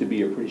 that seems to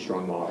be a pretty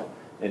strong model.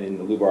 And in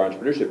the Lubar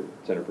Entrepreneurship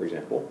Center, for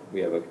example,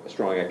 we have a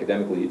strong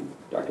academic lead.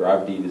 Dr.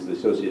 Abdi is the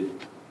associate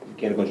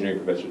mechanical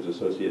engineering professor's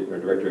associate or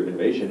director of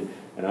innovation,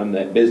 and I'm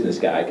that business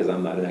guy because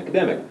I'm not an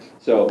academic.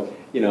 So,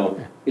 you know,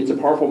 it's a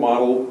powerful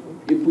model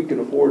if we can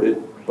afford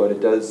it, but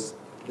it does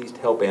at least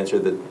help answer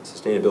the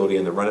sustainability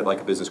and the run it like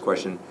a business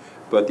question.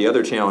 But the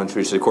other challenge,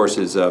 which of course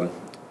is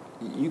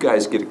you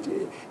guys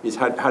is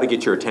how to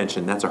get your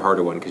attention. That's a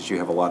harder one because you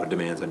have a lot of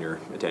demands on your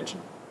attention.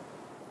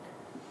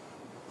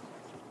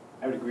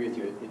 I would agree with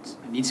you.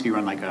 It needs to be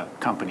run like a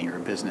company or a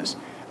business.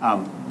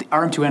 The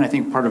RM2N, I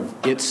think part of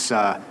its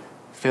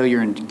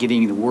failure in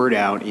getting the word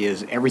out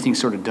is everything's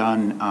sort of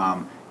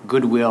done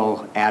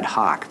goodwill ad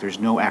hoc. There's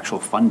no actual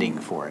funding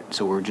for it.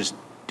 So we're just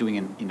doing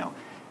it, you know,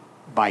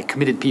 by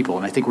committed people,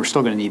 and I think we're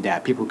still going to need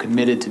that, people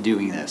committed to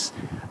doing this.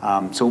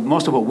 So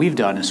most of what we've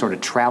done is sort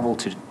of travel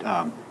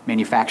to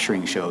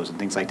manufacturing shows and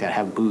things like that,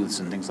 have booths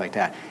and things like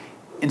that.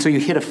 And so you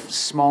hit a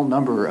small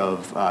number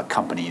of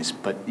companies,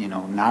 but, you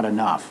know, not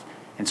enough.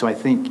 And so I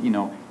think, you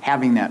know,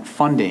 having that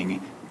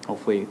funding,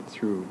 hopefully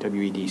through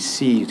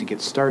WEDC to get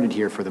started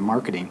here for the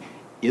marketing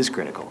is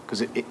critical,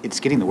 because it's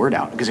getting the word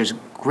out, because there's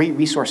great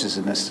resources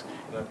in this.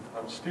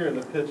 I'm steering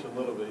the pitch a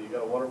little bit. You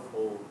got a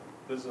wonderful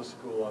business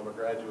school I'm a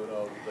graduate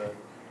of that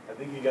I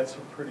think you got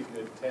some pretty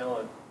good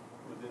talent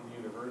within the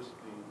university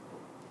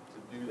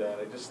to do that.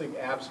 I just think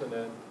absent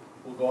it,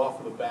 we'll go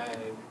off with a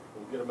bang,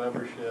 we'll get a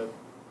membership,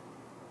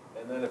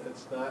 and then if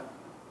it's not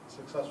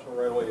successful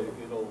right away,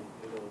 it'll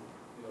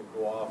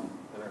go off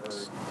in a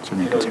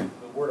hurry. You know,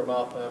 the word of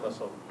mouth on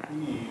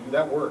MSLP,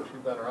 that works.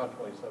 We've been around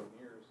 27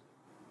 years.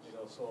 You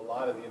know, so a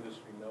lot of the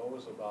industry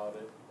knows about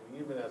it,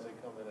 and even as they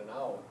come in and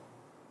out,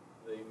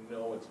 they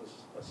know it's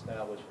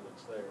established and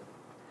it's there.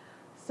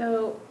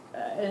 So,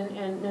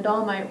 and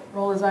Nidal might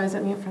roll his eyes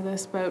at me for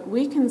this, but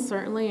we can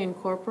certainly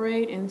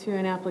incorporate into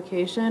an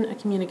application a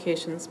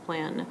communications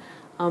plan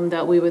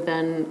that we would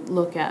then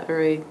look at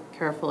very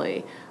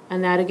carefully.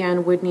 And that,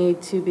 again, would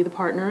need to be the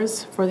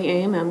partners for the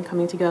AMM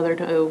coming together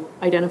to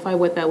identify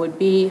what that would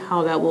be,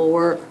 how that will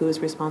work, who is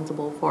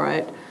responsible for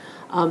it.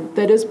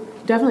 That is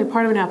definitely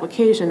part of an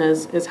application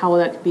is how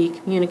that could be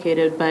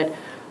communicated, but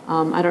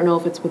I don't know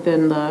if it's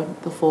within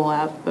the full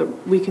app,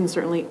 but we can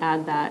certainly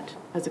add that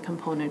as a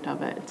component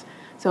of it.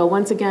 So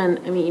once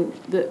again, I mean,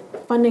 the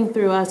funding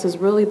through us is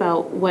really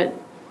about what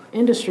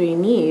industry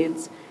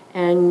needs,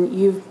 and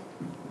you've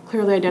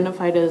clearly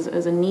identified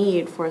as a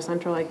need for a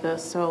center like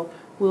this, so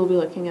we'll be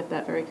looking at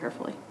that very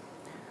carefully.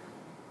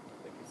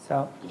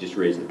 So you just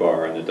raised the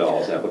bar on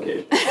Nidal's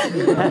application.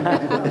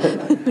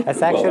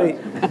 That's actually,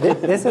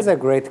 this is a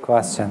great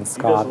question,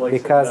 Scott,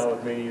 because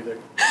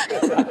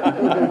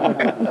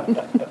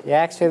you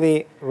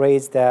actually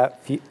raised a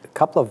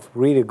couple of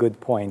really good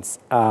points.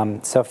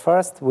 So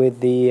first, with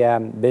the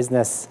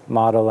business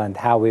model and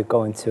how we're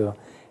going to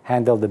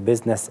handle the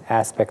business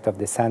aspect of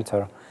the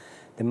center,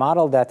 the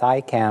model that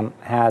ICAM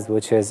has,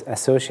 which is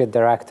associate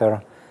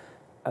director,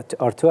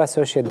 or two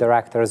associate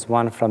directors,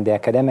 one from the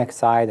academic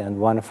side and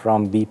one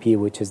from BP,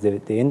 which is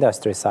the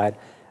industry side.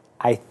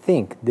 I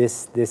think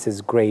this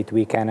is great.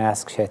 We can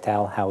ask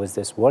Shetal how is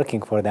this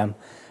working for them.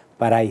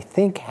 But I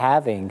think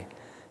having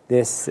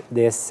this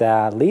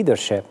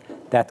leadership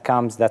that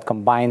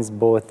combines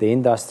both the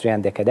industry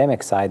and the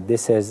academic side,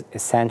 this is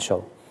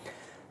essential.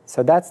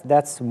 So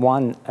that's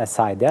one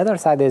side. The other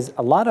side is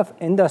a lot of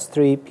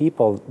industry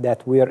people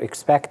that we are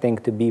expecting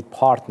to be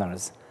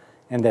partners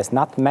in this,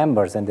 not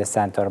members in the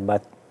center,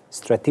 but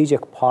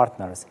strategic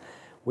partners.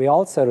 We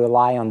also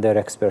rely on their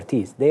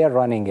expertise. They are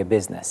running a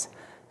business.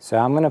 So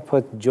I'm going to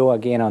put Joe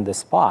again on the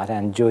spot,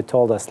 and Joe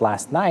told us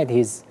last night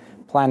he's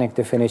planning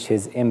to finish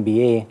his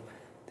MBA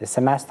this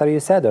semester, you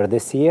said, or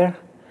this year?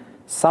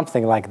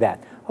 Something like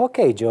that.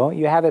 Okay, Joe,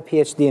 you have a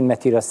PhD in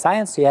material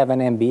science, you have an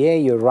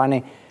MBA, you're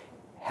running.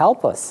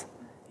 Help us.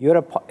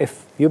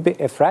 If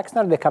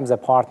Rexnord becomes a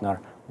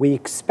partner, we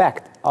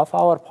expect of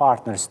our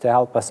partners to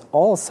help us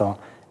also,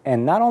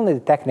 and not only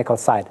the technical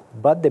side,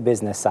 but the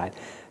business side.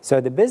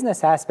 So the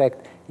business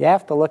aspect, you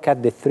have to look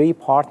at the three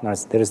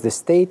partners. There is the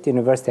state,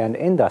 university, and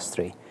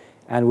industry.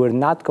 And we're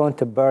not going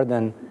to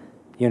burden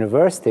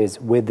universities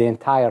with the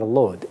entire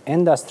load.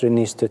 Industry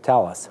needs to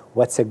tell us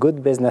what's a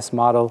good business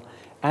model.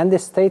 And the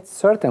state,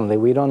 certainly,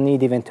 we don't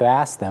need even to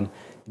ask them.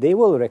 They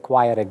will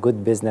require a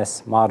good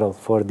business model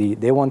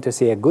they want to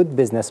see a good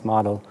business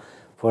model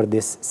for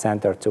this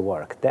center to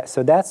work.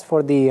 So that's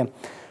for the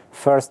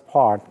first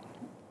part.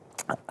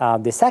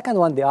 The second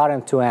one, the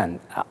RM2N.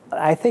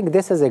 I think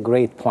this is a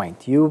great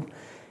point. You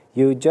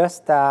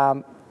just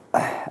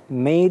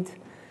made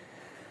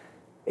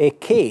a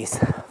case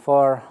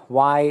for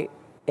why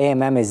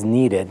AMM is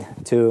needed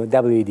to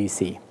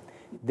WEDC.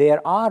 There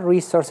are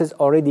resources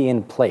already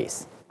in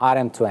place,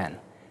 RM2N.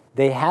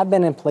 They have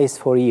been in place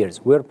for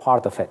years. We're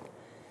part of it.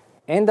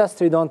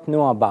 Industry don't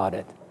know about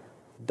it.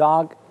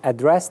 DOG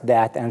addressed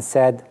that and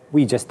said,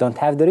 we just don't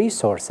have the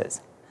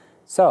resources.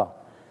 So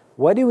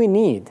what do we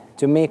need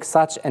to make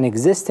such an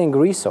existing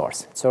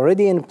resource? It's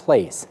already in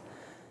place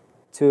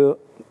to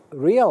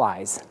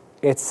realize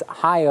its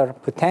higher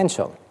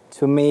potential,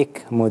 to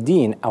make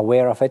Modine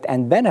aware of it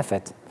and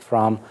benefit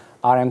from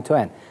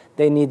RM2N.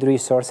 They need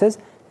resources.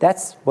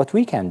 That's what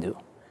we can do.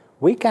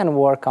 We can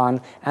work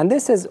on, and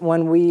this is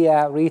when we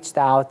reached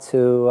out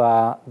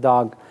to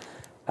DOG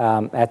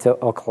at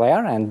Eau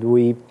Claire, and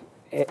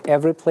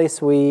every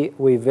place we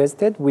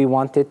visited, we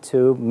wanted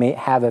to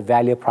have a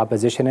value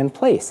proposition in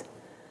place.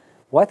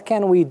 What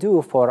can we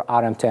do for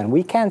RM2N?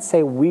 We can't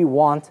say we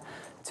want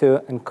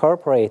to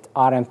incorporate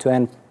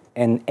RM2N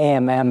in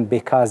AMM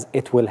because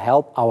it will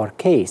help our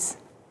case.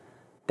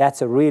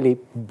 That's a really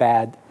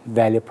bad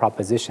value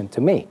proposition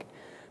to make.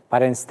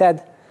 But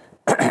instead,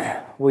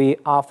 we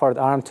offered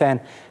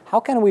RM2N, how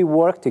can we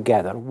work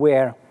together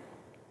where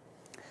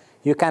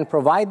you can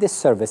provide these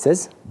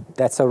services,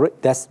 that's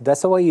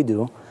what you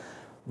do,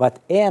 but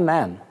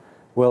AMM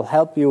will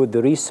help you with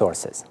the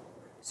resources.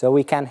 So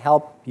we can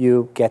help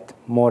you get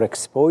more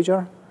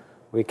exposure,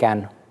 we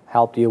can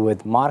help you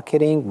with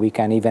marketing, we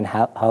can even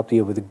help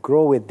you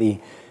grow with the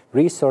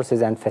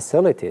resources and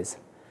facilities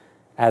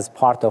as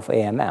part of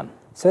AMM.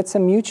 So it's a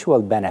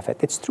mutual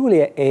benefit. It's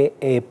truly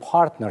a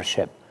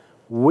partnership.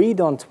 We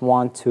don't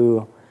want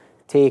to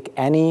take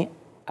any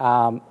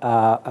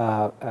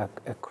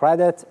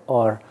credit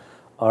or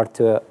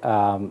to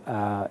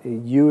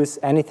use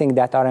anything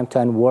that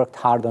RM2N worked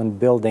hard on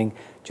building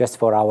just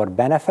for our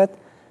benefit.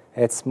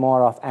 It's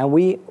more of,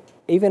 and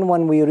even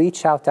when we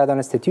reach out to other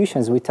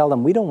institutions, we tell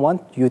them, we don't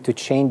want you to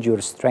change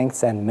your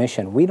strengths and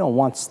mission. We don't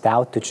want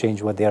Stout to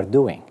change what they're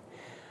doing.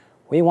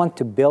 We want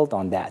to build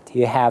on that.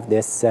 You have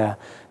this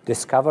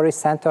Discovery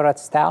Center at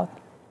Stout.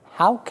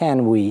 How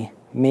can we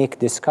make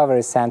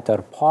Discovery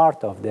Center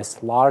part of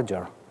this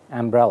larger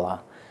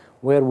umbrella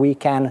where we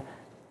can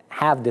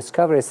have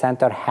Discovery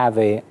Center have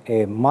a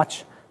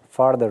much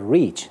further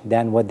reach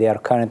than what they are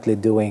currently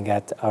doing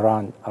at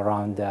around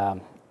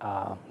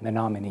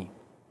Menominee.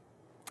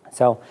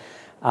 So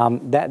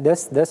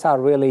these are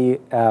really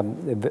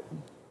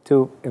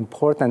two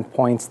important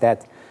points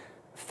that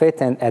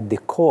fit in at the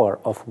core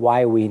of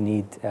why we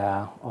need,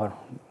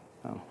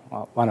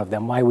 one of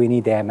them, why we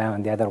need AMM,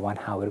 and the other one,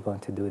 how we're going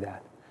to do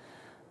that.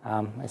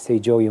 I see,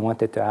 Joe, you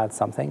wanted to add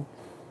something?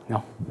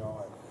 No?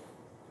 No.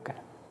 Okay.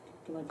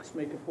 Can I just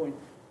make a point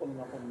following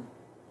up on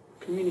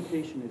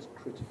communication is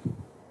critical,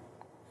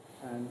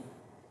 and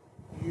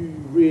you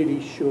really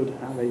should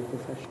have a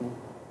professional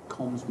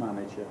comms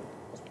manager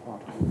as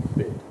part of your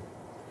bid.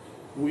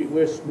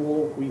 We're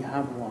small, we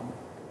have one,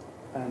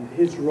 and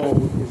his role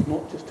is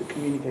not just to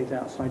communicate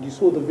outside. You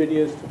saw the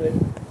videos today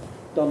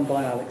done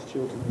by Alex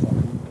Chilton as our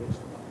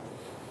communication manager.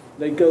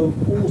 They go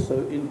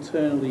also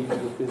internally to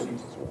the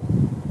business as well.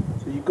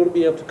 So you've got to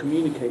be able to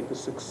communicate the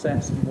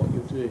success in what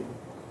you're doing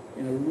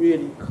in a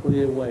really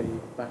clear way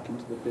back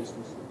into the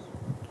businesses.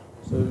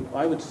 So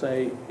I would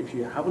say if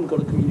you haven't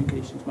got a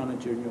communications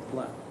manager in your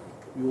plan,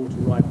 you ought to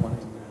write one in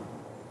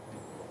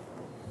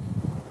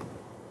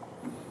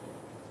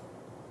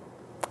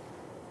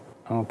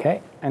now.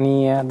 Okay,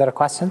 any other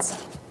questions?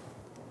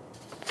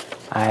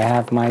 I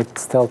have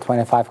still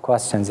 25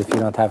 questions if you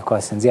don't have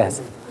questions.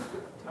 Yes?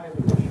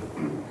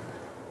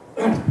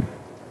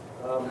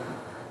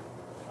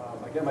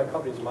 Again, my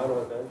company is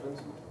Monolith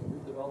Engines.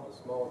 We've developed a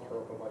small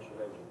internal combustion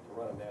engine to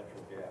run on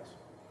natural gas.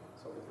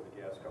 Something for the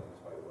gas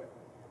companies, by the way.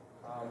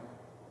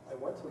 I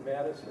went to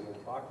Madison and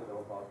talked to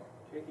them about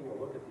taking a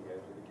look at the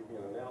engine to give me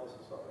an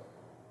analysis of it.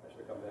 I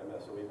should come to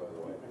MSOE, by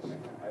the way.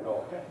 I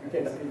know. You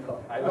can't speak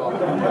up. I know.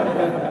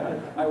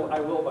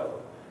 I will, by the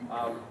way.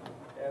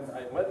 And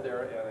I went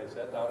there and I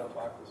sat down and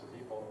talked to some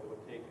people. It would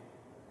take,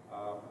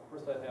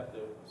 first I'd have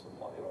to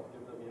supply,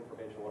 give them the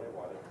information what I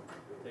wanted.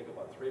 It would take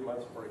about 3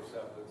 months for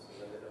acceptance,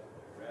 and then they'd have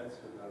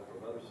Madison done for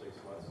another 6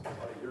 months.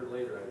 About a year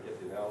later, I'd get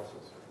the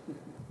analysis.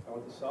 I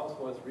went to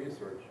Southwest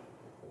Research.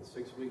 In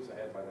 6 weeks, I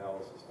had my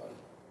analysis done.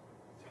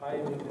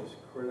 Timing is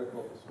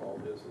critical to small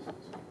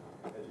businesses,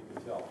 as you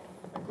can tell.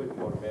 I couldn't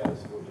go to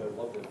Madison, which I'd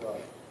love to have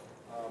done.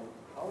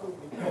 How do we,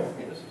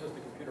 this is just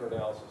a computer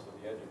analysis of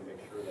the engine to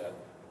make sure that,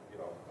 you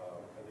know,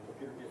 and the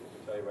computer can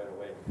tell you right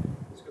away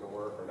if it's going to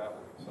work or not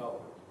with the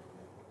solid.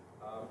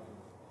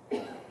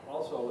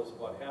 Also, it's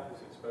about half as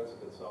expensive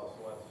as South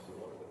Celeste and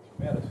what it's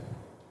Madison.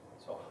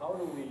 So how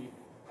do we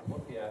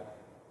look at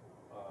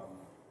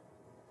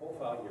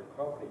profiling your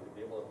company to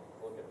be able to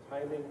look at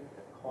timing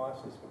and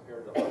costs as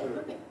compared to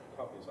other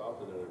companies out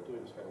there that are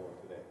doing this kind of work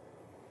today?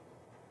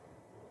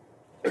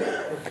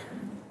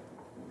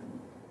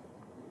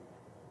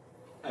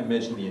 I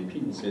mentioned the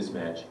impedance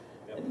mismatch.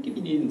 I think if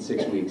you need it in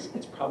 6 weeks,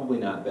 it's probably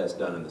not best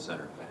done in the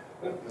center.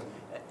 So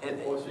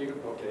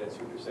you, okay, that's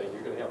what you're saying.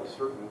 You're going to have a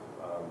certain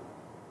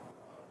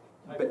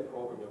type of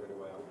program you're going to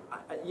go after.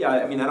 Yeah,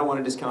 I mean, I don't want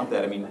to discount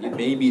that. I mean, it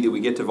may be that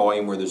we get to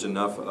volume where there's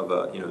enough of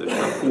a, there's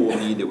enough pool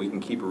need that we can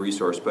keep a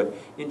resource. But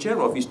in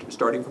general, if you're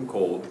starting from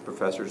cold,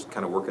 professors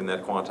kind of work in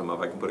that quantum of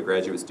I can put a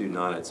graduate student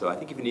on it. So I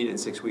think if you need it in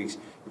 6 weeks,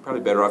 you're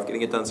probably better off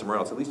getting it done somewhere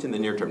else, at least in the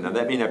near term. Now,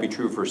 that may not be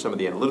true for some of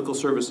the analytical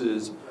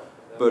services,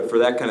 but for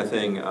that kind of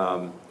thing,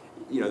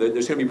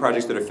 there's going to be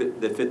projects that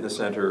fit in the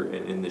center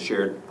in the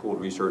shared pooled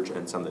research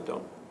and some that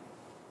don't.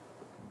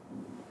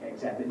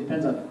 Exactly. It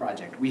depends on the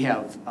project. We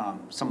have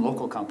some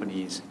local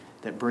companies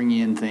that bring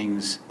in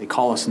things, they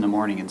call us in the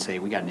morning and say,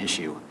 we got an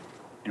issue,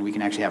 and we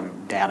can actually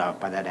have data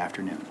by that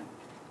afternoon.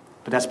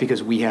 But that's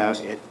because we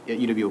have, at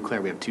UW-Eau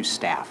Claire, we have 2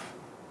 staff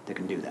that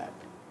can do that.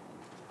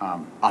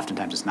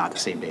 Oftentimes it's not the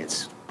same day,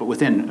 but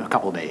within a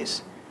couple of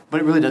days.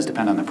 But it really does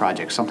depend on the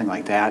project. Something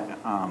like that,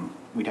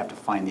 we'd have to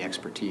find the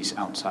expertise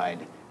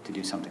outside to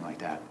do something like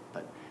that.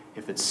 But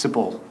if it's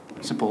simple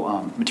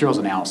materials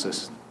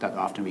analysis, that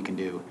often we can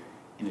do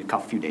in a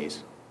few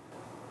days.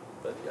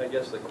 But I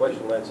guess the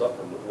question lands up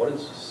from what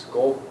is the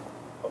scope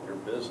of your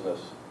business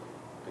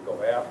to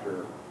go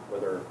after,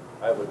 whether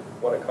I would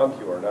want to come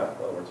to you or not.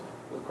 In other words,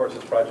 of course,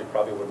 this project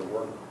probably wouldn't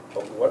work,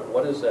 but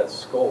what is that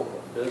scope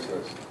of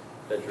business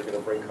that you're going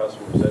to bring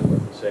customers in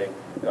with and saying,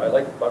 I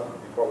like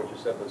before what you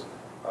said was,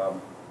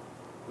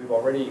 we've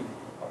already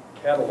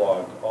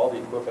cataloged all the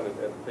equipment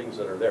and things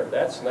that are there.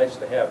 That's nice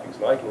to have because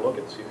now I can look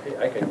and see, hey,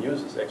 I can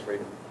use this X-ray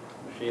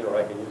machine or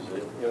I can use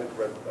the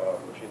infrared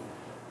machine.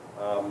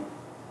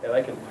 And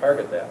I can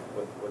target that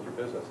with your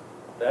business.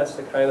 That's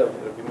the kind of,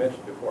 you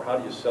mentioned before, how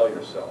do you sell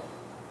yourself?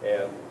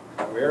 And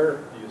where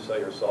do you sell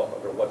yourself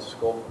under what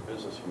scope of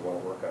business you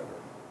want to work under?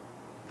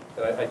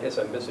 And I guess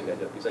I'm missing that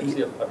yet because I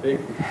see a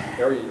big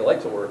area you'd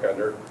like to work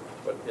under,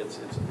 but it's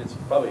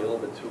probably a little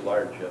bit too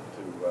large yet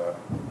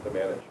to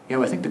manage. Yeah,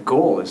 well, I think the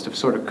goal is to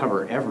sort of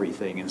cover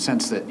everything in the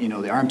sense that, the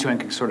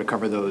RM2N can sort of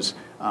cover those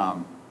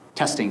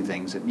testing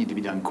things that need to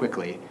be done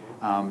quickly.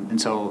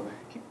 And so,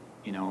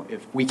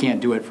 if we can't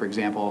do it, for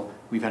example,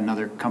 we've had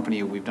another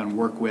company we've done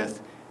work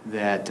with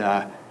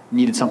that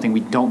needed something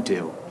we don't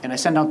do. And I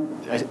send out,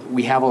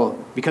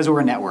 because we're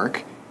a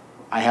network,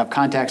 I have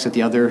contacts at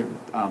the other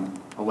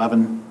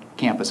 11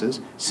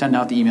 campuses, send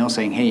out the email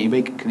saying, hey,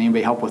 can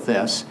anybody help with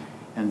this?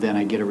 And then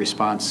I get a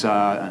response,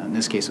 in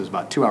this case it was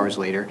about 2 hours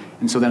later,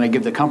 and so then I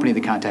give the company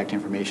the contact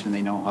information and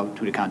they know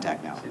who to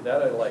contact now. See,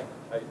 that I like.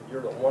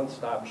 You're the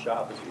one-stop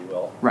shop, if you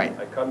will. Right.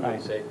 I come to you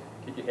and say,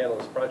 can you handle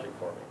this project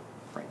for me?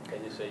 Right.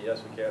 And you say,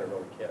 yes, we can, or no,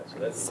 we can't. So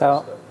that's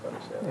So,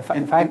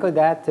 if I could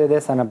add to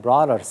this in a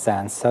broader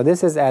sense, so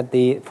this is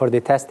for the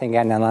testing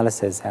and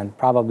analysis, and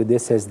probably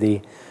this is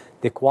the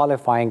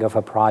qualifying of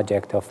a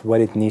project of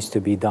what it needs to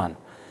be done.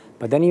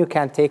 But then you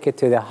can take it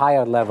to the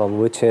higher level,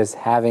 which is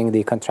having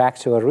the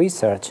contractual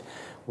research,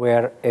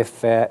 where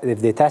if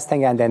the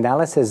testing and the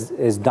analysis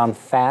is done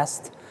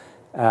fast,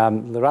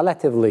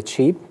 relatively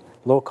cheap,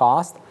 low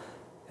cost,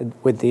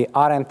 with the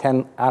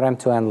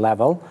RM2N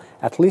level,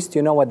 at least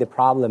you know what the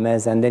problem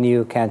is, and then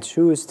you can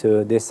choose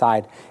to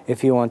decide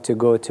if you want to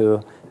go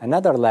to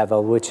another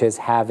level, which is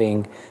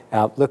having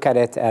look at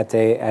it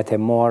at a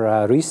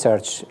more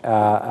research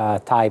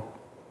type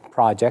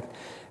project,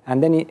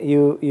 and then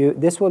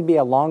this will be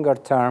a longer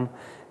term,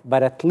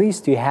 but at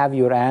least you have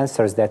your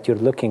answers that you're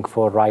looking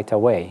for right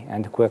away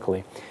and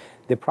quickly.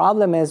 The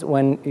problem is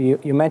when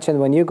you mentioned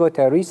when you go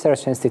to a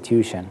research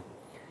institution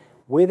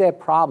with a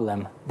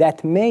problem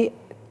that may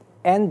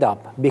end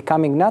up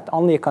becoming not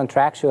only a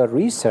contractual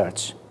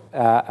research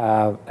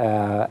type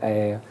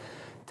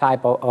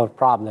of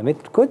problem,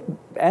 it could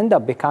end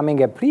up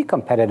becoming a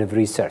pre-competitive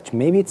research.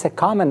 Maybe it's a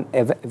common,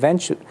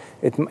 eventually,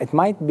 it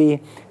might be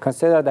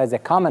considered as a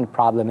common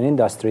problem in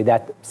industry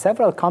that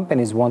several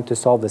companies want to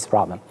solve this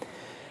problem.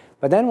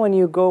 But then when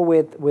you go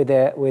with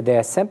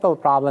a simple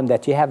problem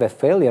that you have a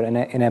failure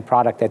in a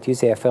product that you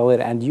say a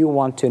failure and you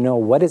want to know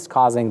what is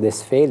causing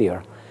this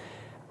failure,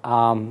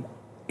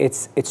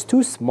 it's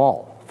too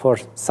small for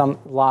some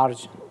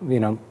large,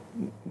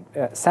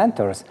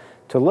 centers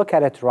to look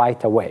at it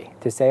right away,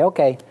 to say,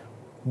 okay,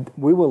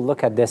 we will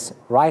look at this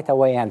right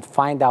away and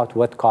find out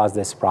what caused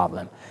this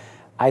problem.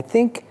 I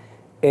think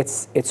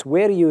it's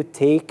where you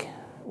take,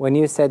 when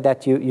you said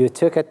that you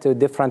took it to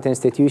different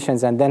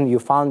institutions and then you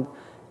found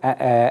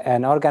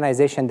an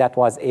organization that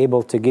was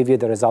able to give you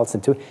the results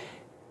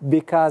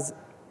because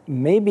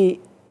maybe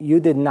you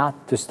did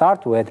not, to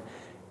start with,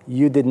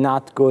 you did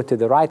not go to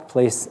the right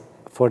place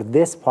for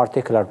this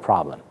particular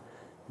problem.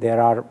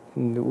 There are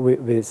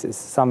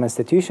some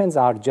institutions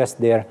are just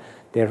they're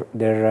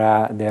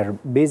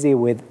busy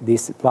with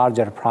these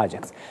larger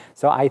projects.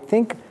 So I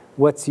think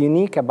what's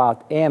unique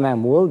about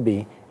AMM will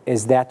be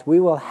is that we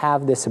will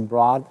have this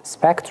broad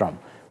spectrum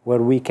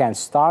where we can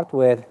start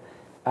with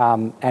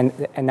an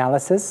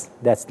analysis,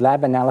 that's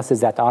lab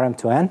analysis at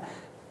RM2N,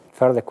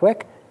 fairly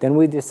quick. Then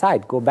we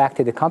decide, go back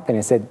to the company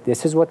and say,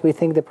 this is what we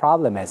think the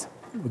problem is.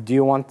 Do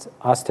you want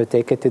us to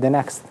take it to the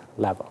next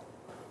level?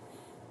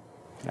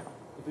 I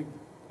think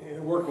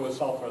in working with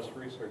Southwest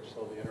Research,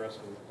 so the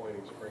interesting point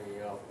he's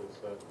bringing up is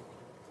that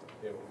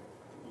you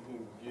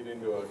can get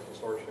into a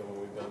consortium, and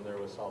we've been there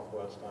with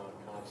Southwest on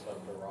a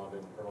concept around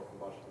internal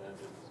combustion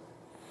engines.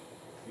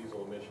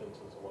 Diesel emissions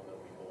is the one that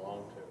we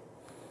belong to.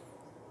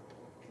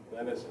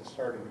 Then as it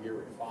started to get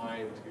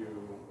refined to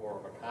more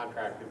of a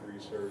contracted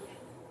research,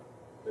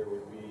 there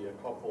would be a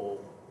couple,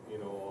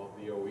 of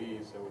the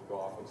OEs that would go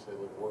off and say,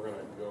 look, we're going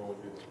to go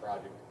and do this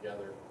project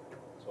together.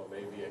 So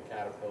maybe a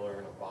Caterpillar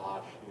and a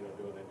Bosch,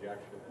 doing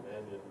injection and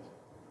engines.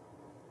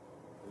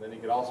 And then you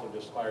could also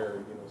just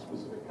hire,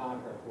 specific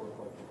contract work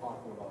like you're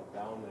talking about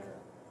down there.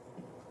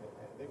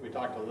 I think we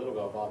talked a little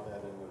bit about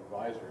that in the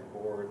advisory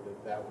board,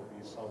 that would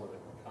be some of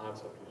the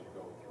concepts as you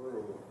go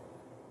through.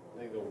 I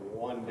think the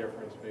one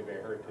difference maybe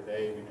I heard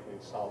today between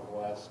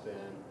Southwest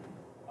and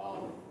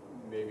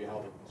maybe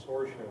how the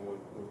consortium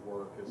would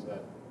work is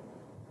that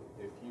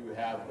if you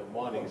have the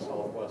money,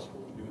 Southwest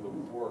will do the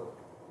work.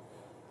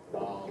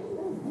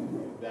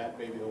 That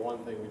may be the one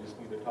thing we just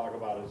need to talk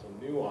about as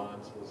a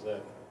nuance is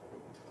that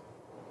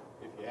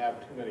if you have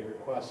too many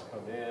requests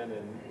come in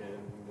and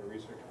the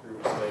research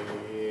group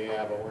say,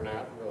 yeah, but we're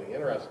not really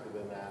interested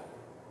in that,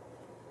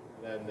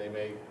 then they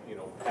may,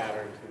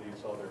 pattern to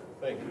these other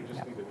things. We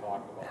just need to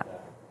talk about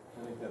that.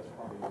 I think that's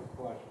part of your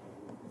question.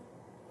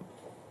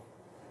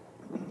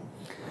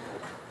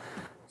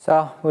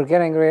 So we're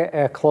getting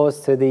close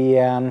to the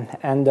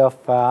end of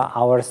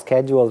our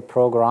scheduled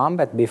program,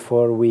 but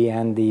before we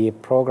end the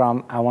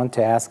program, I want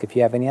to ask if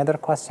you have any other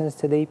questions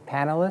to the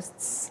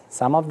panelists.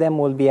 Some of them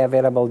will be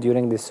available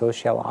during the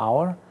social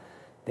hour.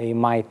 They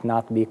might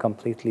not be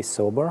completely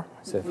sober,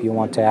 so if you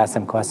want to ask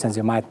them questions,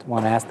 you might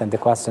want to ask them the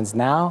questions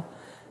now,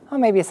 or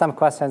maybe some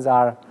questions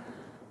are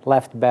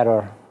left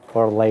better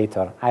for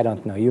later. I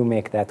don't know. You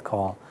make that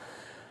call.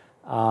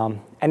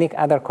 Any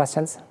other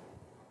questions?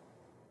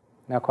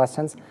 No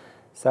questions?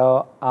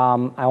 So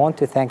I want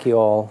to thank you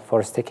all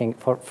for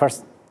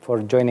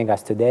for joining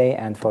us today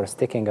and for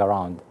sticking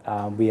around.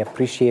 We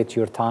appreciate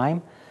your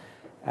time.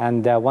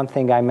 And one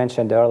thing I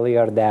mentioned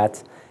earlier,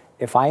 that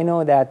if I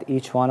know that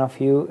each one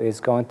of you is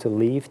going to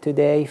leave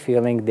today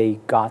feeling they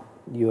got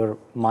your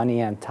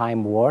money and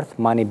time worth,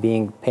 money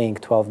being paying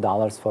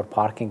 $12 for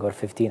parking or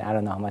 $15, I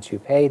don't know how much you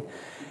paid,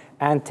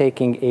 and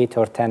taking 8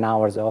 or 10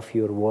 hours off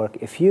your work,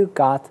 if you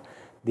got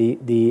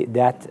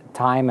that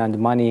time and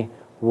money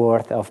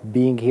worth of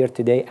being here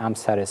today, I'm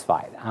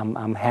satisfied.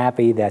 I'm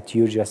happy that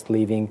you're just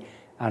leaving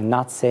and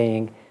not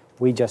saying,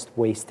 we just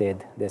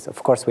wasted this.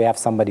 Of course, we have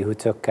somebody who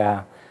took,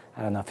 I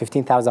don't know,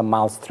 15,000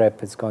 miles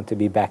trip. It's going to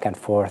be back and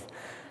forth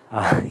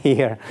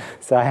here.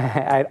 So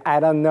I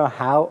don't know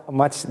how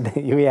much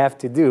you have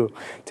to do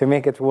to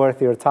make it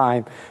worth your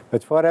time.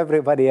 But for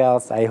everybody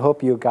else, I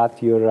hope you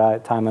got your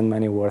time and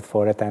money worth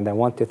for it. And I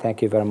want to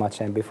thank you very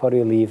much. And before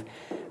you leave,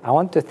 I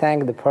want to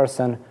thank the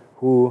person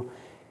who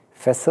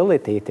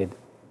facilitated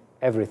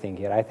everything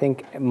here. I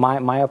think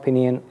my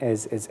opinion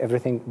is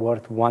everything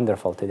worked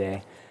wonderful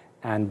today.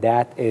 And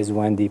that is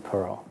Wendy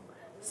Pearl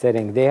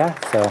sitting there.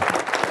 So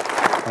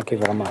thank you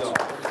very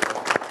much.